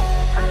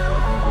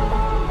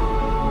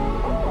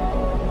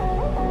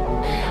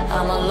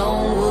 I'm a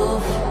lone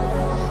wolf.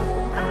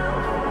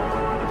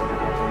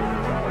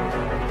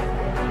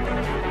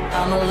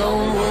 I'm a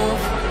lone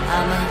wolf.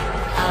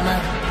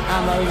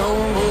 I'm a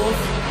lone wolf.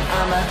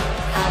 I'm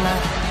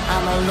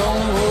a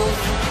lone wolf.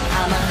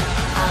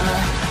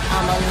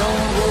 I'm a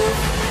lone wolf.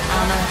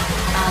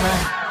 I'm a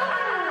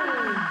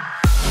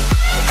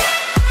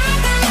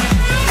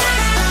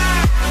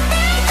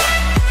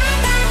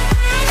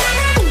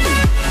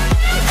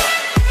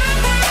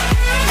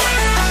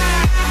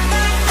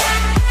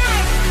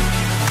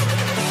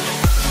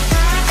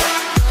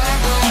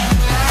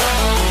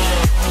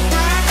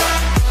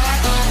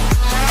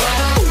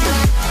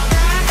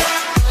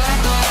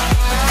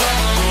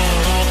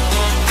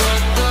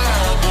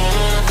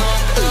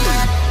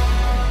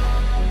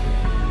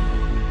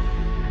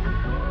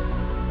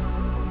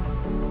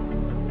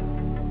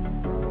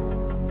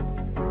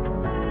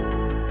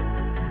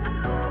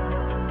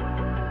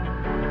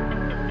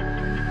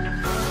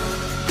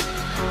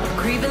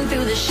creeping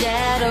through the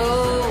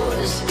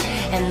shadows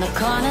and the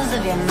corners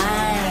of your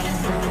mind.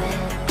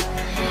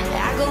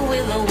 I go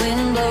where the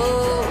wind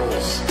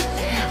blows.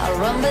 I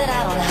run but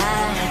I don't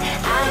hide.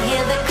 I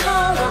hear the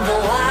call of the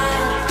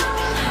wild,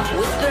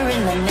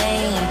 whispering the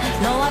name.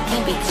 No, I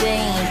can't be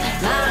tamed.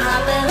 My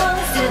heart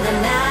belongs to the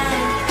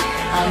night.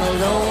 I'm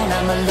alone,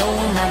 I'm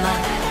alone,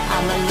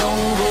 I'm a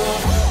lone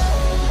wolf.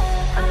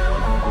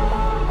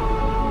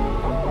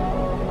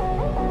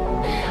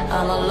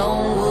 I'm a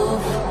lone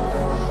wolf.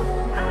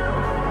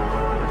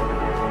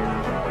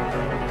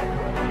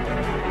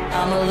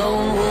 I'm a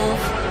lone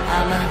wolf.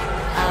 I'm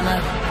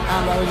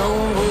a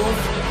lone wolf.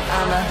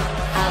 I'm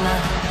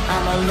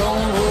a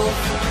lone wolf.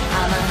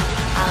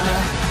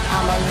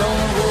 I'm a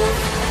lone wolf.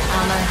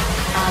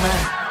 I'm a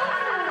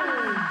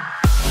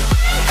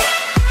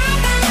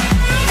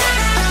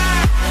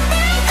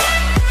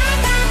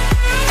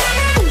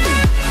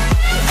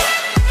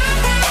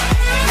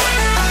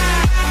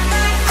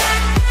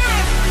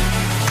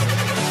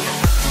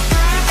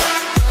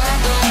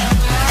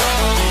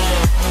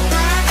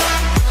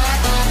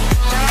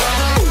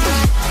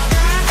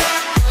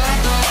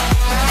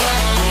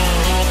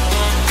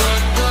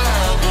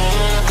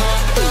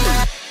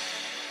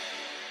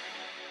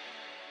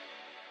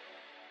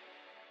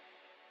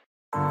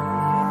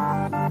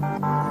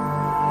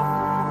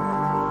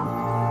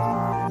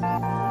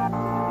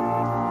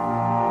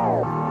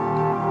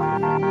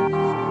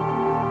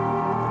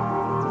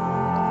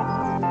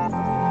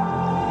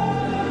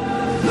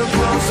The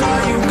closer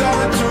you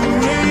got to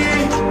me,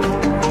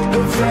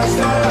 the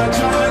faster I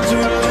try to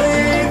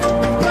leave.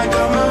 Like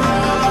a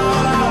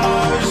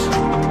mirage,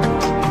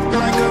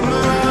 like a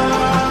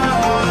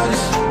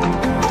mirage.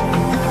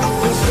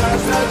 The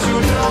stars that you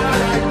don't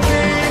like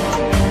me,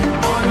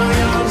 on my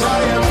arms I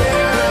am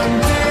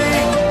empty.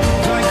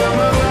 Like a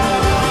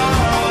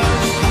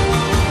mirage,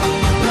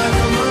 like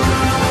a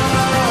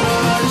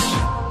mirage.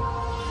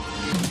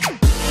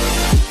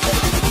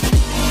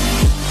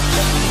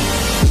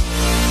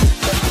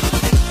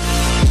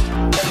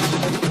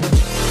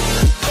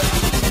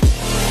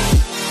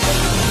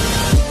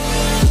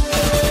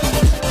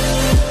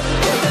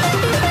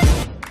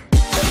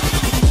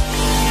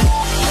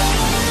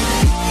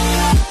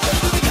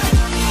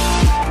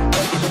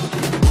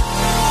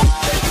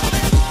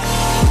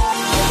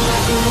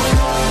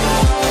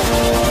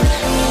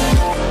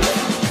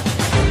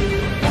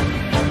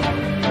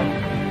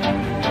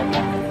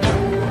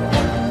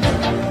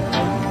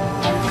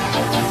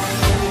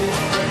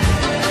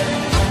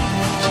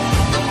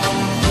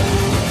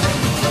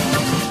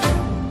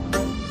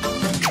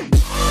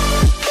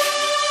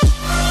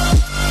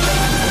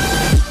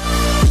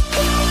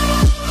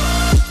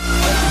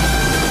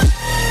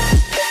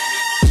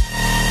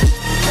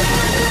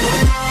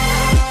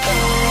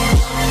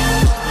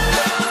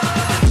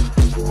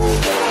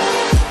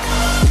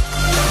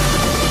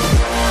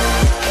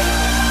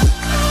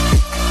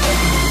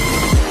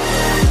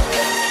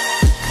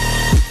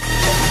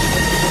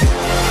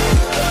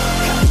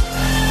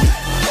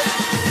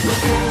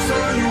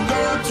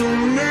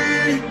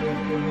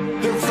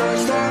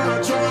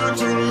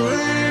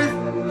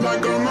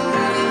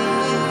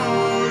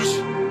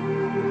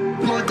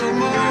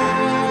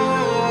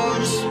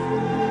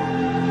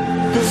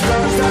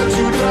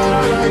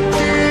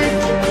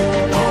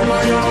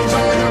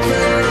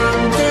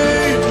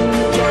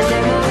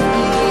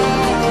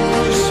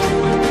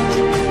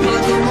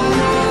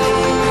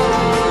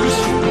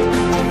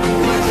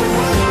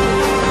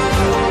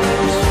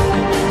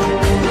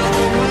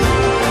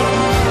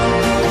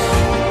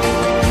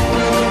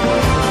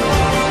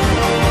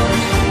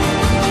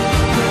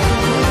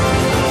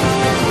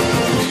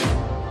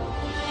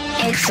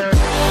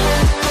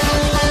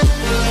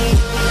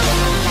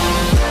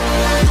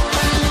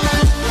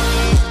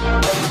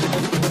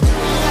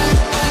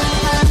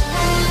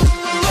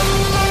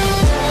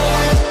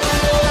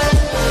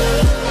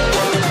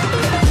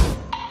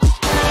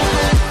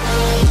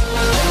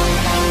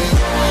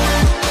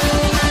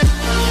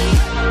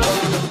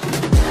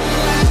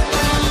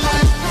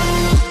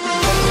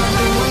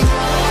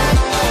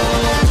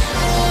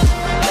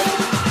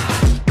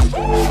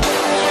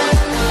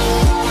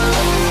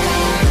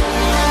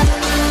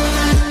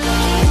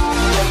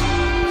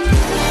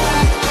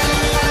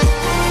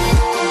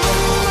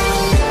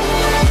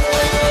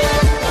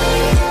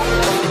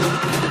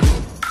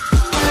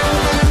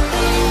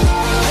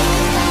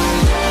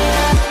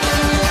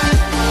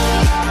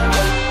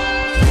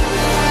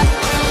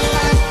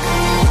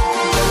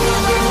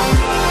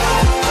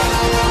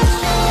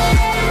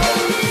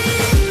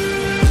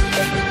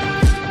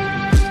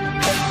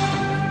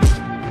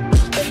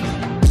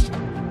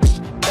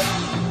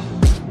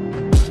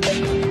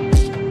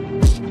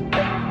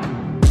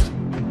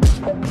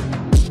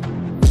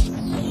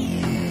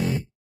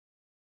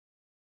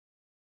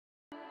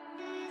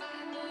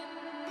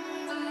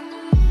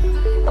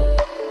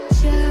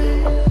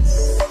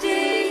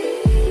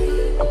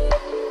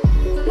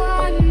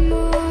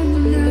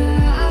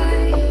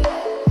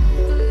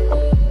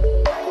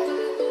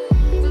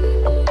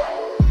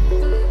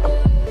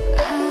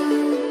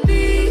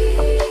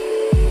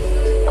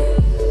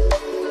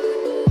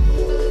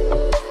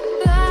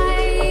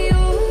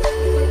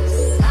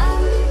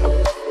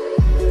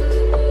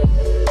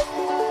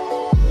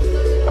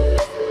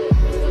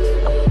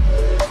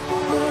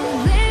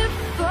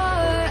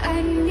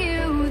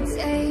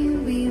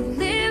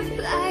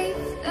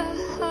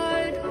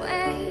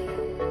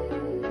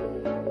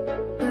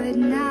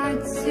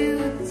 not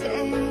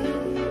today.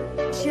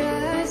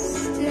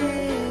 Just stay.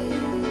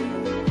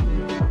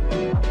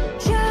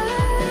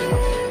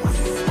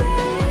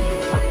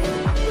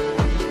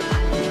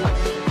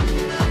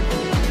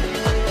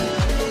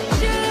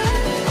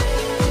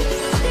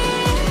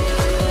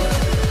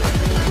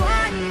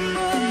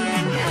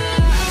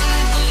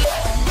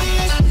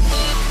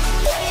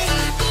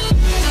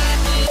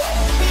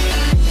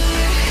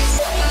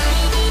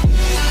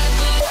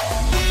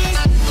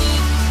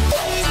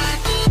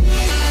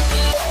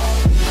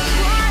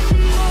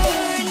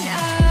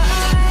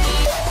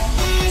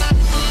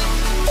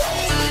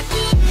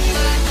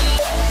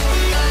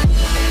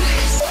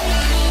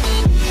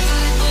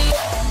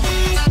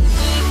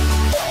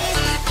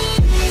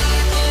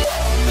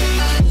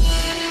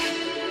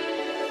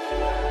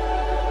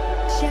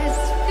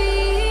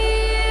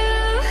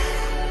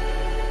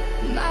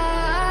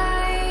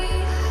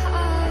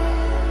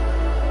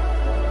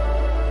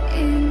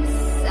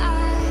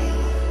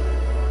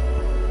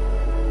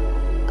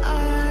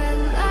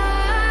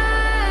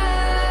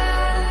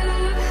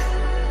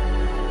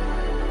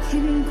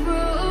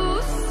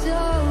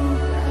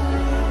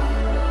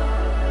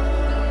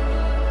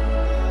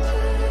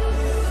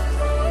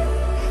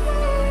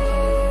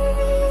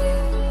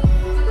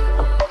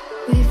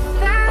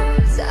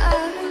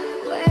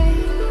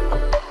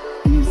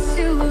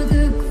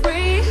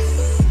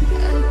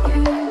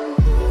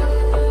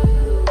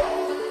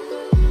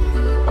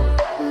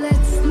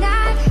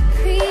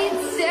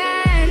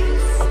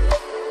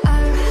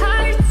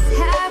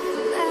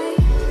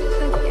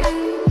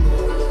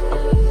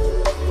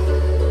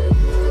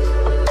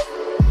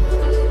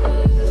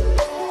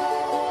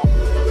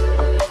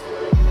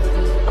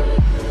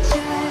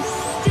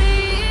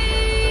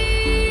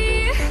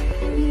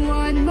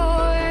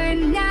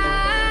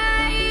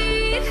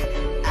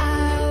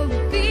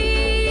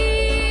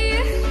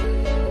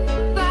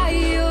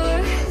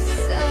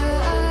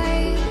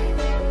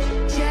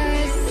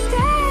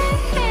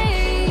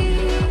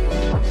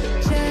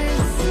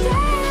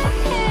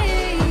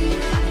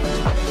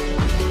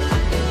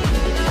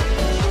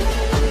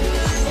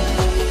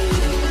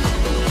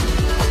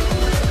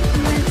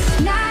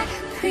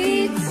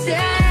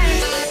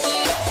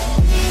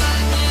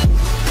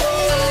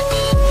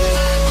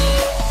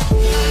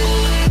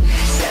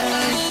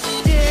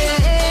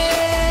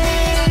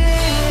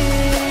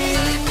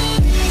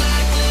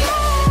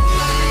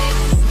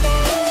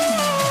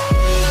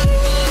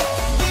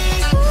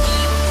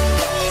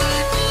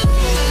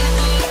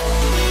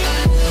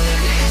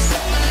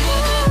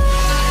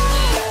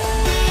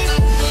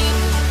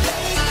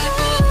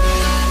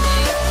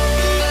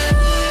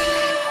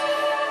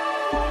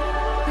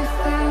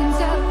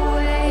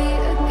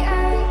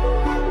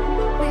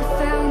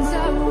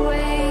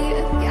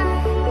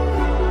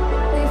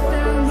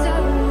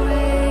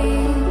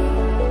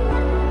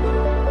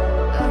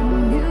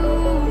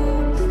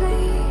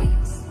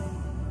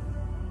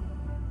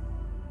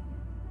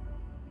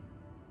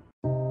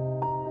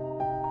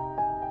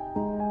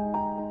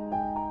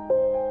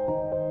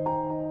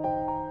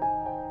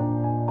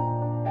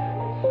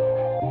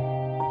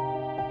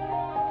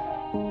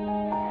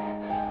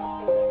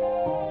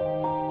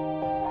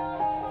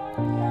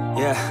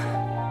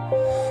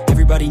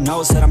 Everybody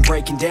knows that I'm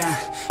breaking down.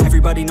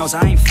 Everybody knows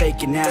I ain't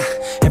faking now.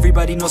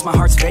 Everybody knows my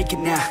heart's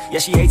vacant now. Yeah,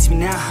 she hates me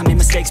now, I made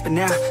mistakes, but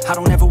now I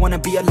don't ever wanna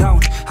be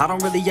alone. I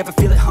don't really ever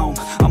feel at home.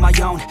 On my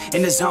own,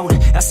 in the zone,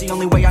 that's the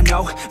only way I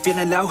know.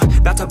 Feeling low,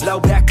 about to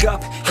blow back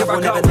up. Here I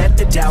won't ever let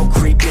the doubt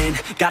creep in.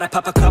 Gotta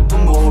pop a couple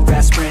more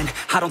aspirin.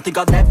 I don't think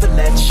I'll ever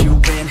let you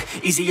in.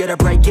 Easier to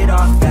break it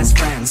off best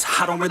friends.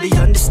 I don't really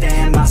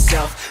understand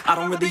myself. I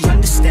don't really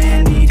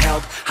understand, need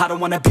help. I don't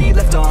wanna be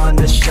left on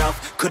the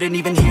shelf. Couldn't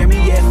even hear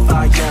me if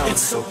I yelled.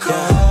 It's so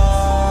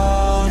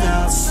cold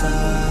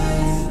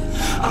outside,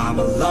 I'm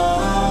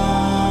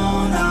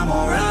alone, I'm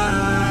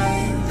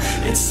alright.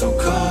 It's so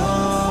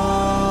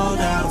cold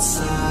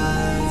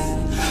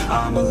outside,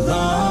 I'm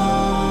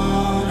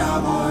alone,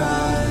 I'm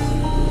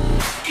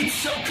alright. It's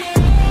so cold.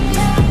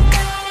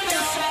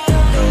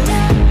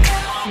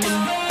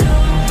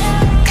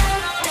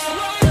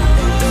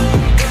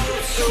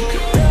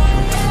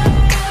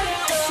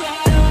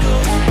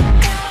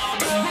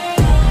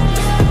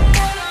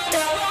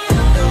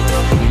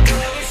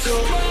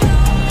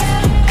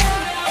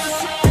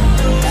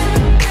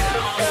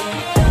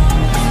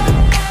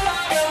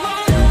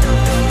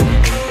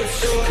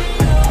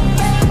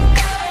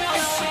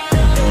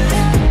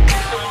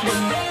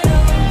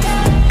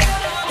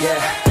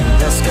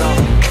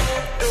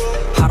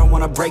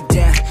 Break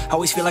down,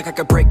 always feel like I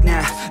could break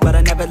now, but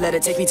I never let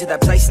it take me to that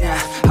place now.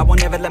 I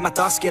won't ever let my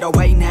thoughts get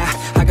away now.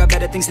 I got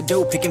better things to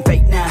do, picking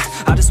fate now.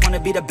 I just wanna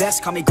be the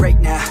best, call me great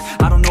now.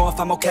 I don't know if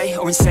I'm okay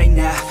or insane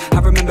now. I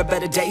remember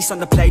better days on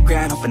the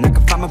playground, hoping I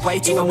can find my way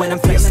to even when I'm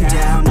feeling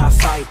down. I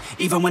fight,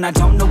 even when I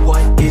don't know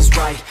what is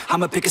right.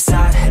 I'ma pick a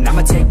side, and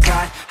I'ma take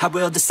pride. I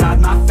will decide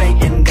my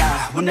fate, and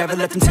I will never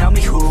let them tell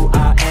me who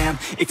I am.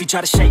 If you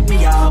try to shake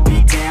me, I'll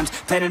be damned.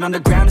 Planet on the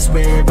ground is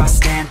where I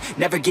stand.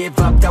 Never give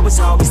up, that was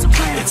always the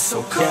plan. It's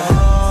so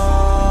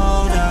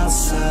cold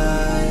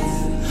outside,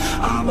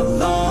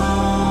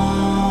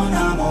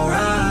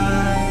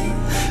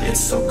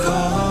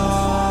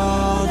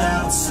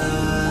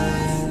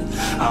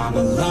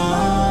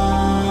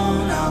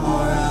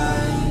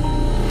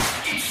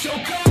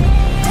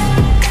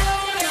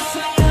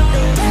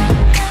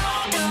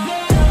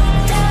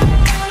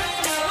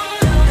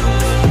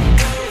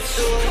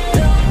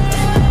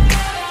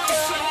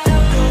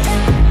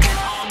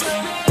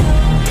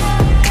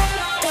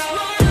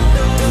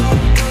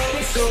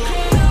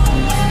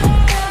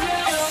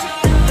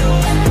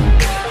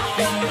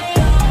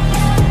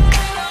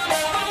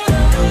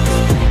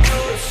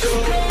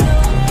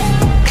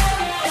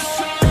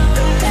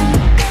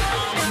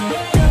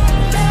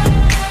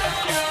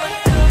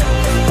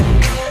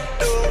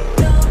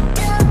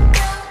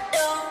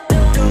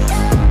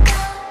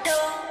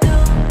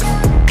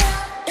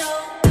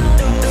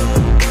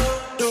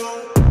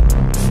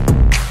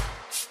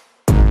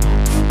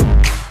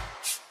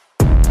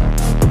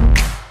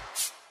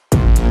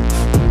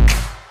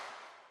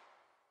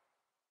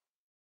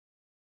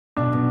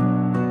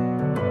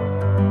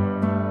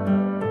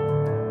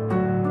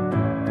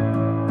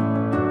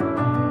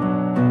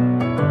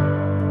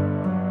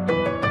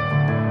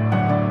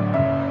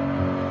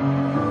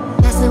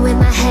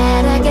 my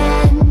head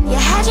again. You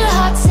had your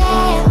heart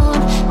set on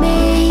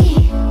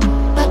me,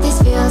 but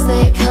these feels,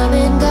 they come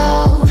and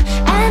go,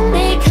 and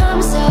they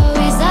come so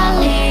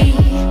easily.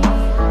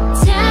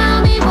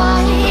 Tell me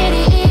what it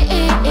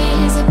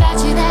is about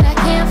you that I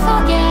can't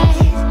forget,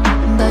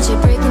 but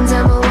you're breaking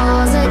down my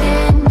walls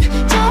again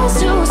just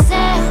to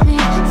set me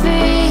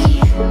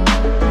free.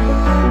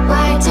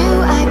 Why do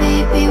I,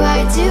 baby, why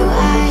do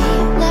I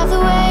love the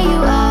way you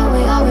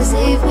always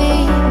leave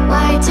me?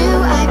 Why do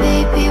I,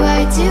 baby,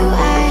 why do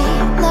I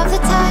love the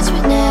touch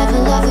but never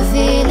love the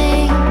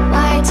feeling?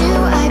 Why do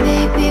I,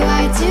 baby,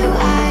 why do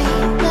I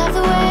love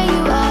the way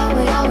you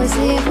always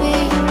leave me?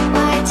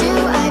 Why do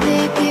I,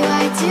 baby,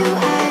 why do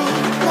I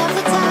love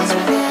the touch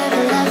but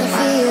never love the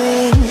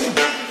feeling?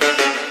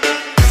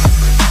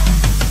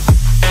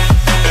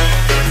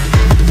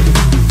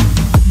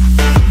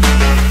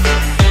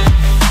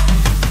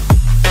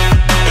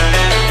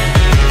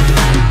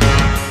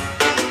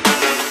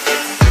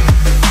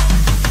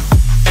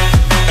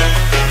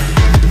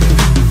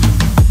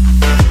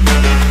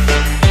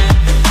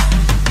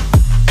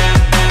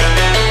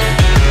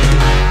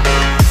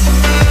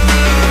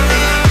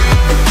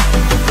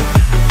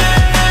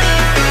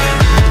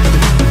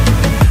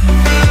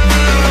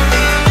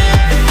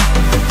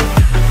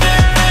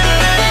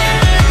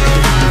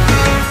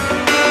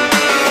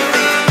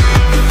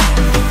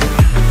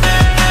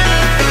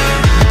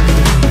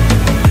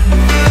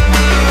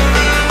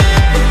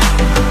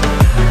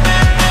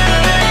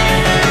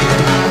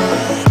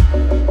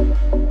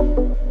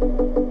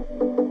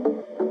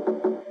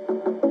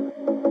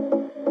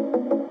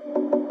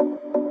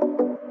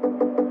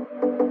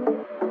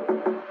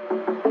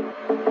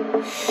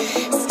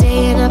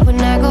 Staying up when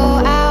I go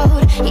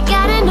out, you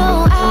gotta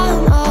know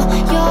I'm all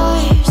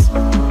yours.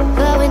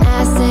 But when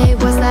I say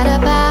what's that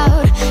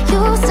about, you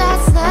start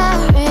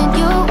slurring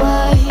your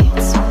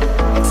words.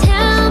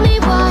 Tell me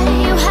why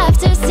you have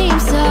to seem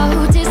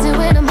so distant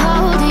when I'm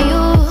holding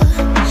you.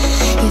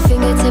 Your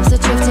fingertips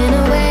are drifting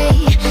away,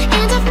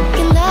 and I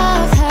fucking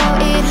love how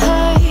it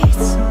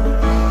hurts.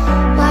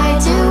 Why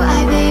do I,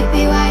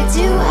 baby, why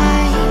do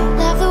I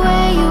love the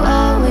way you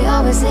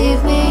always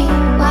leave me?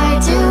 Why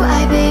do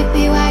I,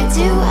 baby, why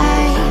do I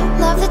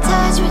love the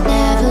touch but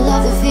never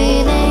love the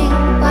feeling?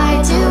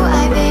 Why do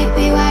I,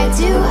 baby, why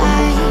do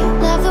I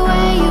love the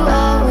way you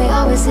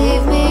always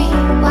leave me?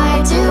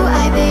 Why do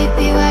I,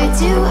 baby, why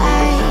do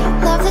I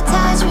love the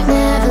touch but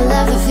never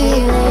love the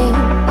feeling?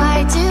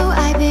 Why do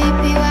I,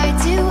 baby, why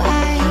do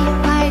I?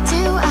 Why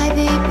do I,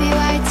 baby,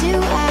 why do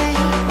I?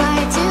 Why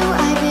do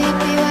I,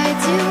 baby, why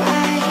do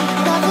I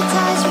love the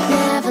touch but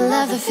never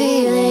love the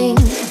feeling?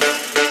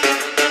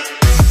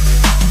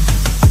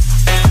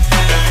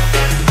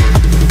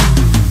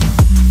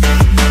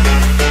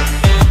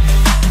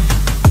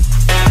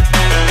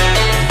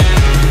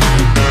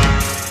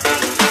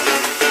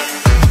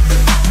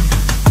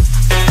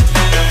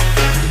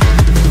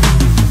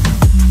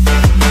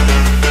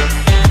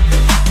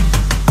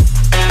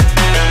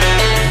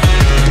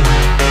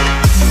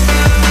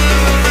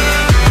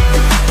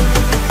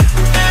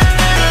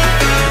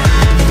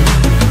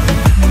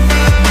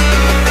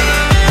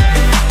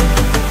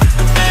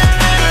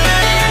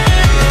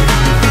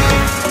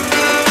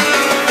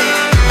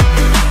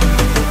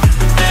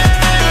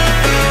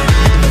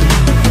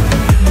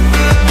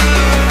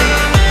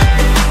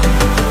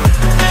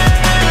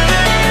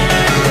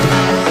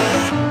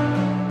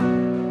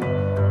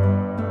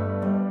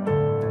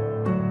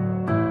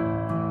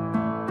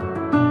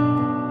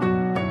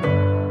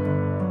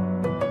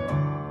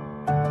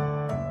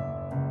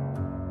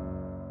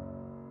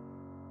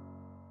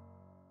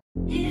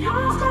 It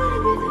all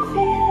started with a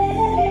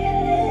feeling.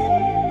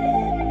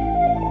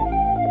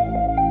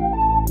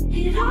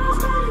 It all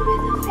started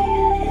with a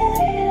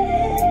feeling.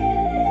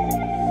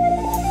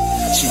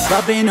 She's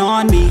loving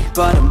on me,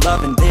 but I'm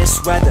loving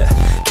this weather.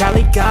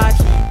 Cali got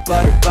heat,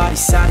 but her body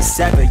sound is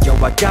ever. Yo,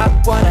 I got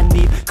what I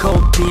need,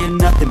 cold beer,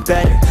 nothing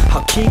better.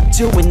 I'll keep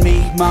doing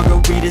me,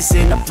 margaritas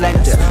in a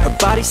blender. Her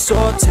body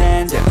so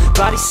tender,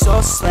 body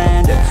so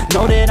slender.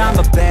 Know that I'm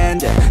a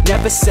bender,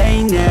 never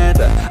say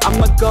never.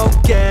 I'm a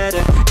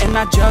go-getter, and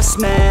I just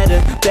met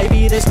her.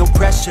 Baby, there's no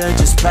pressure,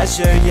 just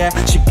pleasure, yeah.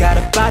 She got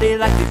a body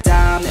like a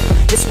diamond,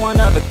 it's one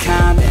of a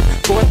kind, man.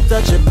 4th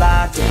of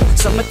July, yeah.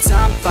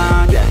 Summertime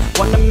fine, yeah.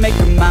 Wanna make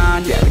her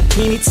mine, yeah.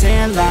 Bikini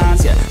tan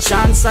lines, yeah.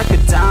 Shines like a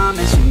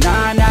diamond, she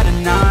 9 out of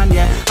 9,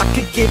 yeah. I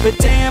could give a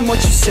damn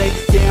what you say,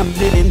 yeah. I'm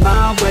living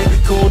my way,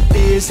 cold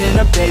beers in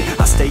a bay.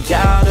 I stay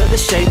out of the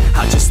shade,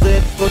 I just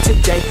live for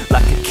today.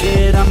 Like a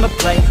kid, I'ma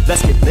play.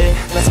 Let's get lit,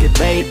 let's get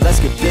laid, let's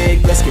get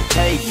big, let's get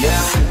paid, yeah.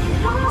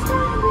 It all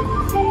started with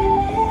a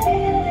feeling.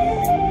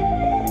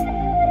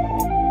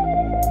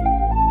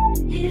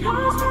 It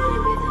all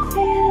started with a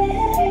feeling.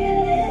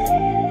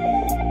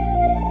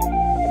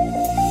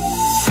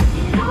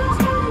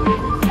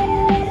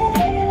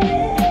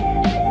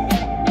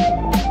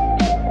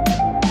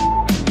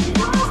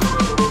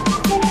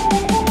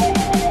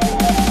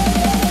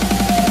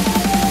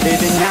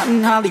 Living out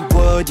in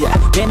Hollywood, yeah,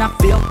 man, I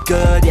feel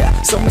good, yeah.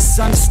 So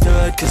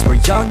misunderstood, cause we're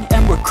young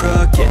and we're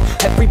crooked.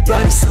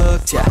 Everybody's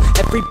hooked, yeah,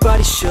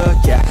 everybody shook,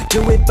 yeah.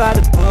 Do it by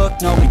the book,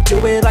 no, we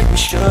do it like we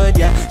should,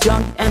 yeah.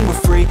 Young and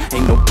we're free,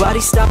 ain't nobody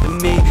stopping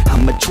me.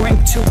 I'ma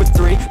drink 2 or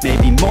 3,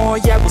 maybe more,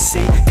 yeah, we'll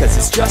see. Cause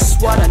it's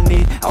just what I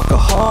need,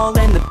 alcohol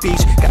and the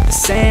beach. Got the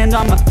sand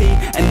on my feet,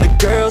 and the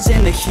girls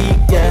in the heat,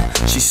 yeah.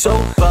 She's so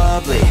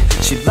bubbly,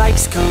 she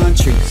likes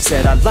country.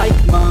 Said I like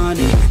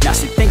money, now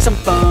she thinks I'm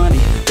funny.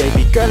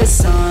 Baby girl, it's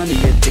sunny,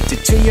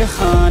 addicted to your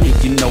honey.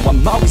 You know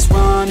I'm always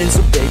running,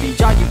 so baby,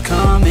 are you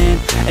coming?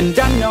 And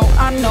I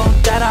know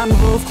that I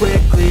move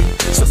quickly.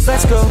 So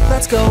let's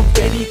go,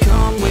 baby,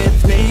 come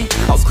with me.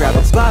 I'll grab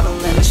a bottle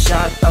and a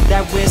shot of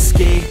that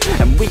whiskey,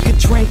 and we could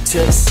drink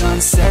till the sun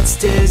sets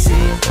dizzy,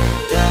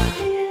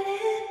 yeah.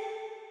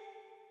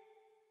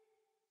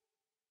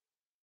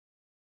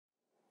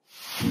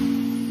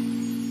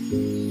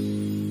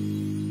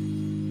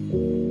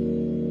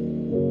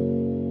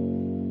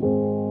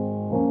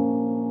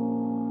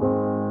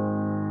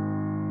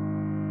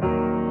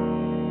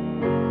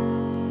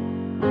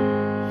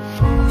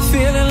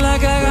 Feeling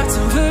like I got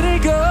some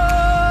vertigo.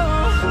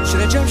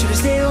 Should I jump, should I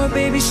stay, or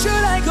baby, should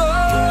I go?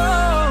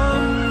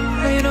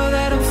 You know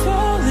that I'm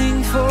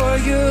falling for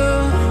you.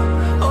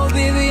 Oh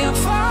baby, I'm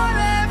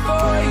falling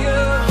for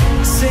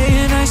you.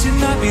 Saying I should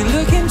not be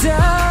looking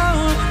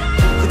down,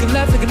 looking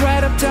left, looking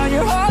right, up down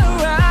your heart.